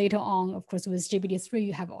until later on. Of course, with GPT-3,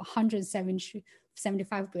 you have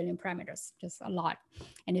 175 billion parameters, just a lot.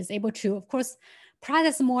 And it's able to, of course,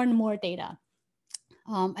 process more and more data.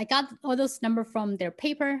 I got all those numbers from their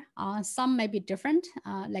paper. Some may be different.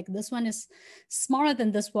 Like this one is smaller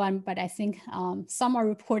than this one, but I think some are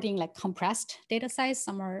reporting like compressed data size.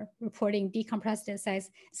 Some are reporting decompressed data size.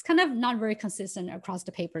 It's kind of not very consistent across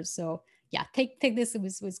the papers. So yeah, take this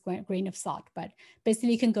with a grain of salt. But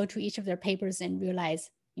basically, you can go to each of their papers and realize,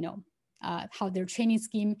 how their training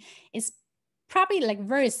scheme is probably like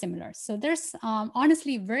very similar. So there's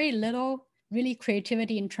honestly very little really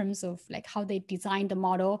creativity in terms of like how they design the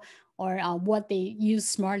model or what they use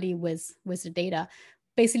smartly with the data.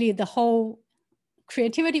 Basically, the whole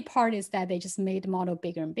creativity part is that they just made the model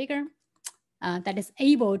bigger and bigger, that is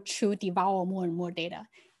able to devour more and more data.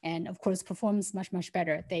 And of course, performs much, much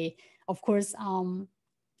better. They, of course,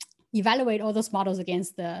 evaluate all those models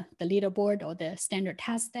against the leaderboard or the standard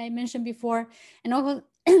test that I mentioned before. And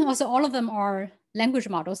also all of them are language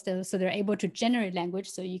models, so they're able to generate language.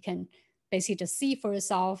 So you can basically just see for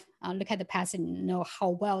yourself, look at the past and know how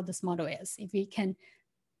well this model is. If it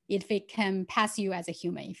can pass you as a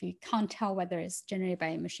human, if you can't tell whether it's generated by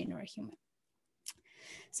a machine or a human.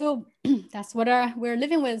 So that's what we're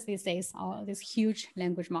living with these days, all these huge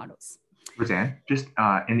language models. Rosanne, just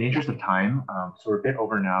in the interest of time, so we're a bit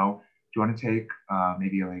over now. Do you want to take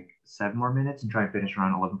maybe like 7 more minutes and try and finish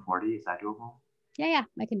around 11:40? Is that doable? Yeah,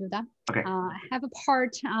 I can do that. Okay. I have a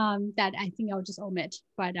part that I think I'll just omit,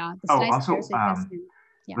 but the slides also,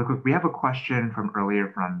 real quick, we have a question from earlier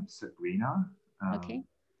from Sabrina. Okay.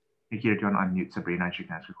 Nikita, do you want to unmute Sabrina and she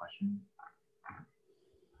can ask a question?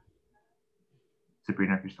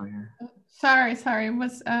 Sabrina, if you're still here. Sorry.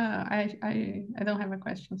 Was I don't have a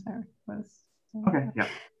question. Sorry. Okay. Yeah.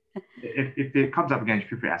 if it comes up again,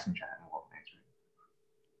 feel free to ask in chat and we'll answer it.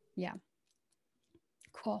 Yeah.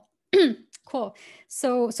 Cool. Cool.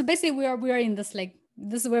 So basically, we are in this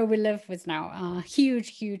this is where we live with now.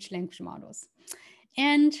 Huge language models,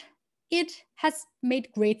 and it has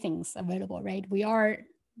made great things available, right? We're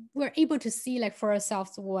able to see for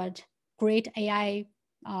ourselves what great AI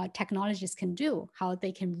technologies can do, how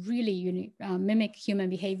they can really mimic human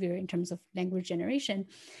behavior in terms of language generation.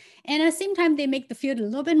 And at the same time, they make the field a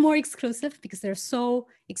little bit more exclusive because they're so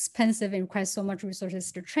expensive and require so much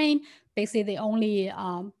resources to train. Basically, they only,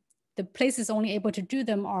 the places only able to do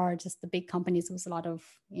them are just the big companies with a lot of,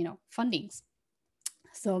 fundings.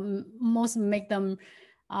 So most make them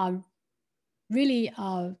really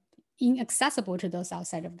inaccessible to those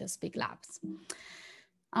outside of these big labs.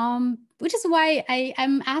 Which is why I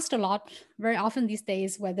am asked a lot very often these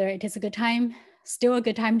days whether it is still a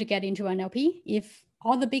good time to get into NLP. If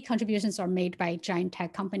all the big contributions are made by giant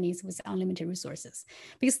tech companies with unlimited resources.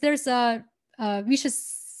 Because there's a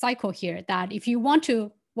vicious cycle here that if you want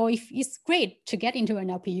to, well, if it's great to get into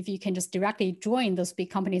NLP if you can just directly join those big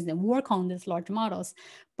companies and work on these large models.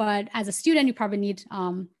 But as a student, you probably need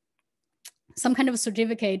some kind of a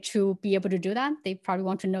certificate to be able to do that. They probably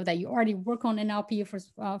want to know that you already work on NLP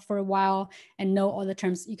for a while and know all the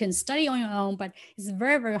terms. You can study on your own, but it's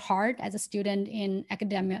very, very hard as a student in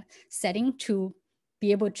academia setting to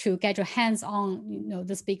be able to get your hands on,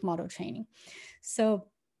 this big model training. So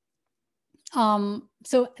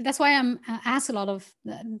that's why I'm asked a lot of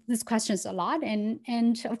these questions a lot.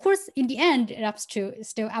 And of course, in the end, it's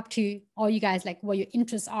still up to all you guys, like what your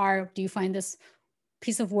interests are. Do you find this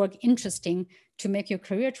piece of work interesting to make your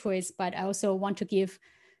career choice? But I also want to give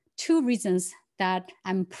 2 reasons that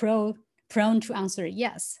I'm prone to answer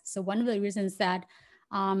yes. So one of the reasons that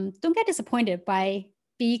don't get disappointed by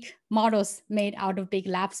big models made out of big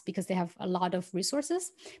labs because they have a lot of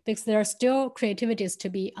resources, because there are still creativities to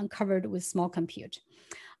be uncovered with small compute.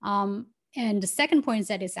 And the second point is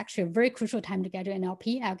that it's actually a very crucial time to get to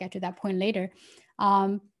NLP. I'll get to that point later.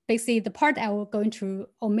 Basically, the part I will going to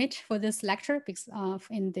omit for this lecture because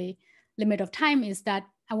in the limit of time is that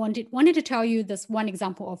I wanted to tell you this one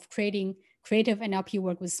example of creating creative NLP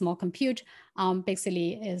work with small compute.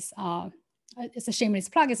 Basically is it's a shameless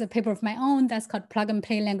plug. It's a paper of my own that's called Plug and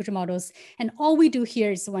Play Language Models. And all we do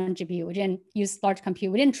here is 1 GPU. We didn't use large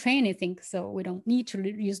compute. We didn't train anything, so we don't need to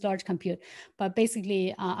use large compute. But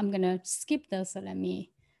basically, I'm going to skip this. So let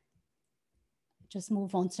me just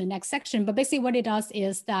move on to the next section. But basically what it does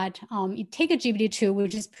is that you take a GPT-2,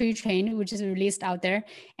 which is pre-trained, which is released out there,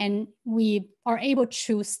 and we are able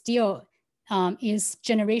to steal its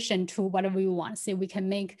generation to whatever we want. So we can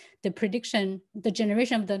make the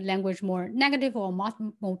generation of the language more negative or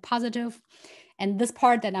more positive. And this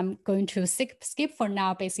part that I'm going to skip for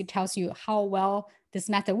now basically tells you how well this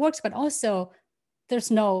method works, but also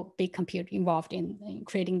there's no big compute involved in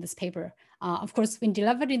creating this paper. Of course, when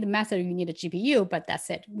delivering the method, you need a GPU, but that's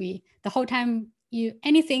it. The whole time,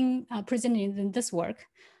 anything presented in this work,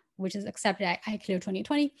 which is accepted at ICLR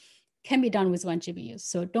 2020, can be done with 1 GPU.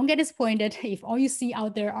 So don't get disappointed if all you see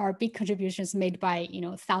out there are big contributions made by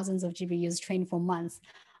thousands of GPUs trained for months.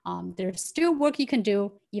 There's still work you can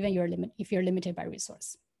do, even if you're limited by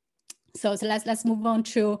resource. So let's move on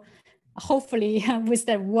to, hopefully with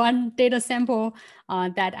that one data sample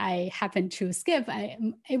that I happen to skip, I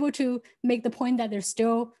am able to make the point that there's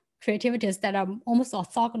still creativities that are almost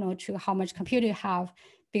orthogonal to how much compute you have,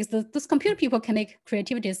 because those computer people can make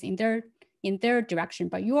creativities in their direction,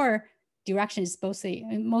 but your direction is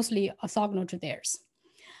mostly orthogonal to theirs.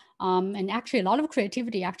 And actually a lot of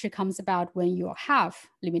creativity actually comes about when you have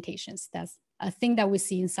limitations. That's a thing that we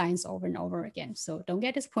see in science over and over again. So don't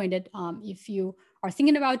get disappointed if you are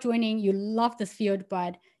thinking about joining, you love this field,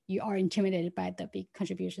 but you are intimidated by the big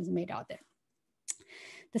contributions made out there.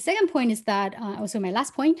 The second point is that, also my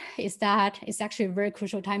last point, is that it's actually a very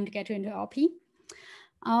crucial time to get into NLP.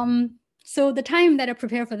 So the time that I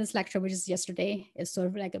prepared for this lecture, which is yesterday, is sort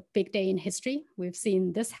of like a big day in history. We've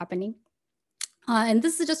seen this happening. And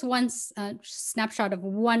this is just one snapshot of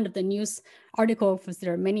one of the news articles.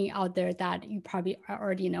 There are many out there that you probably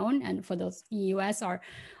already known, and for those in the US are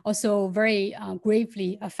also very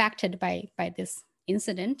gravely affected by this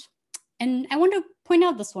incident. And I want to point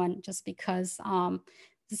out this one just because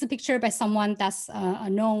this is a picture by someone that's a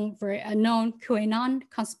known QAnon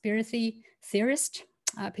conspiracy theorist,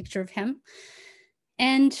 a picture of him.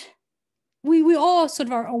 And we all sort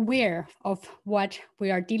of are aware of what we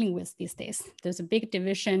are dealing with these days. There's a big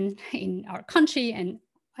division in our country and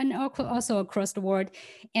also across the world.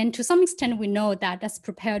 And to some extent, we know that that's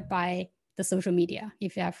prepared by the social media.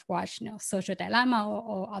 If you have watched Social Dilemma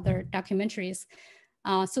or other documentaries.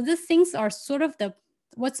 So these things are sort of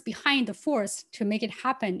what's behind the force to make it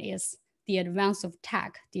happen is the advance of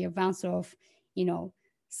tech, the advance of,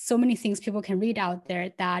 so many things people can read out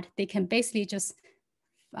there that they can basically just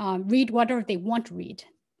read whatever they want to read.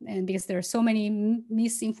 And because there are so many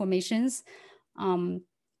misinformations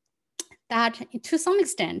that to some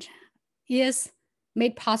extent is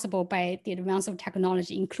made possible by the advance of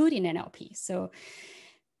technology, including NLP. So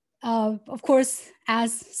of course,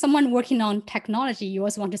 as someone working on technology, you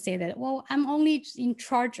also want to say that, well, I'm only in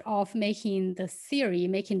charge of making the theory,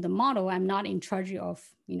 making the model. I'm not in charge of,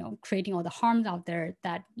 creating all the harms out there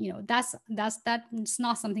that, that's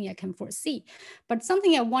not something I can foresee. But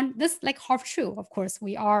something I want, this like half true, of course,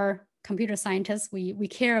 we are computer scientists. We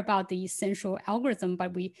care about the essential algorithm,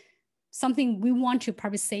 but something we want to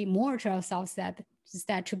probably say more to ourselves that is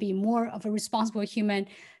that to be more of a responsible human,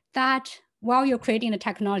 that while you're creating the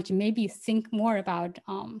technology, maybe think more about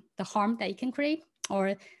the harm that it can create,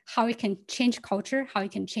 or how it can change culture, how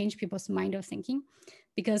it can change people's mind of thinking.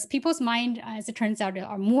 Because people's mind, as it turns out,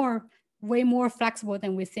 are way more flexible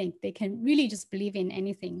than we think. They can really just believe in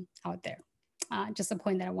anything out there. Just a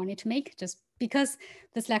point that I wanted to make, just because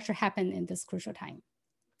this lecture happened in this crucial time.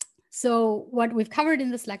 So what we've covered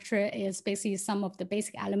in this lecture is basically some of the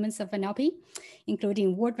basic elements of NLP,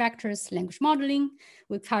 including word vectors, language modeling.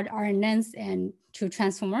 We've covered RNNs and two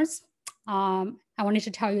transformers. I wanted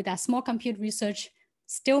to tell you that small compute research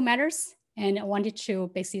still matters. And I wanted to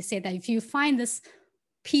basically say that if you find this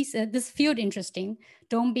field interesting,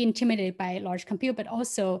 don't be intimidated by large compute, but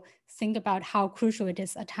also think about how crucial it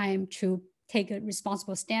is a time to take a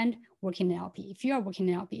responsible stand working in NLP. If you are working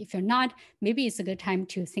in NLP, if you're not, maybe it's a good time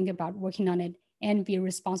to think about working on it and be a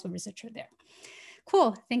responsible researcher there.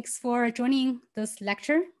 Cool, thanks for joining this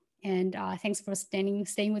lecture. And thanks for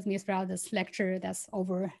staying with me throughout this lecture that's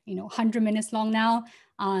over 100 minutes long now.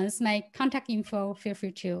 This is my contact info. Feel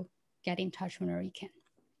free to get in touch whenever you can.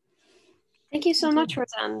 Thank you so much,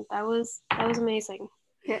 Rosanne. That was amazing.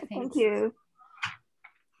 Yeah, thank you.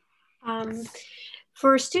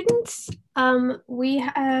 For students, we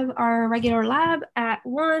have our regular lab at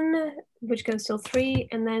 1, which goes till 3,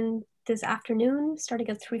 and then this afternoon, starting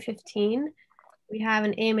at 3:15, we have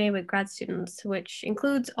an AMA with grad students, which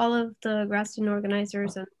includes all of the grad student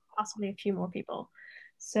organizers and possibly a few more people.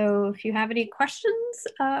 So if you have any questions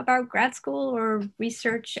about grad school or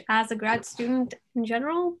research as a grad student in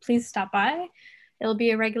general, please stop by. It'll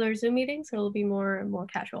be a regular Zoom meeting, so it'll be more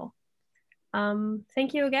casual.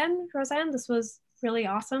 Thank you again, Rosanne. This was really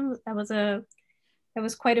awesome. That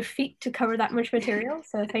was quite a feat to cover that much material.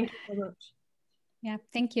 So thank you so much. Yeah,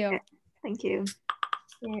 thank you. Thank you.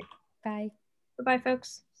 Yeah. Bye. Goodbye,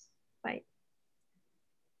 folks.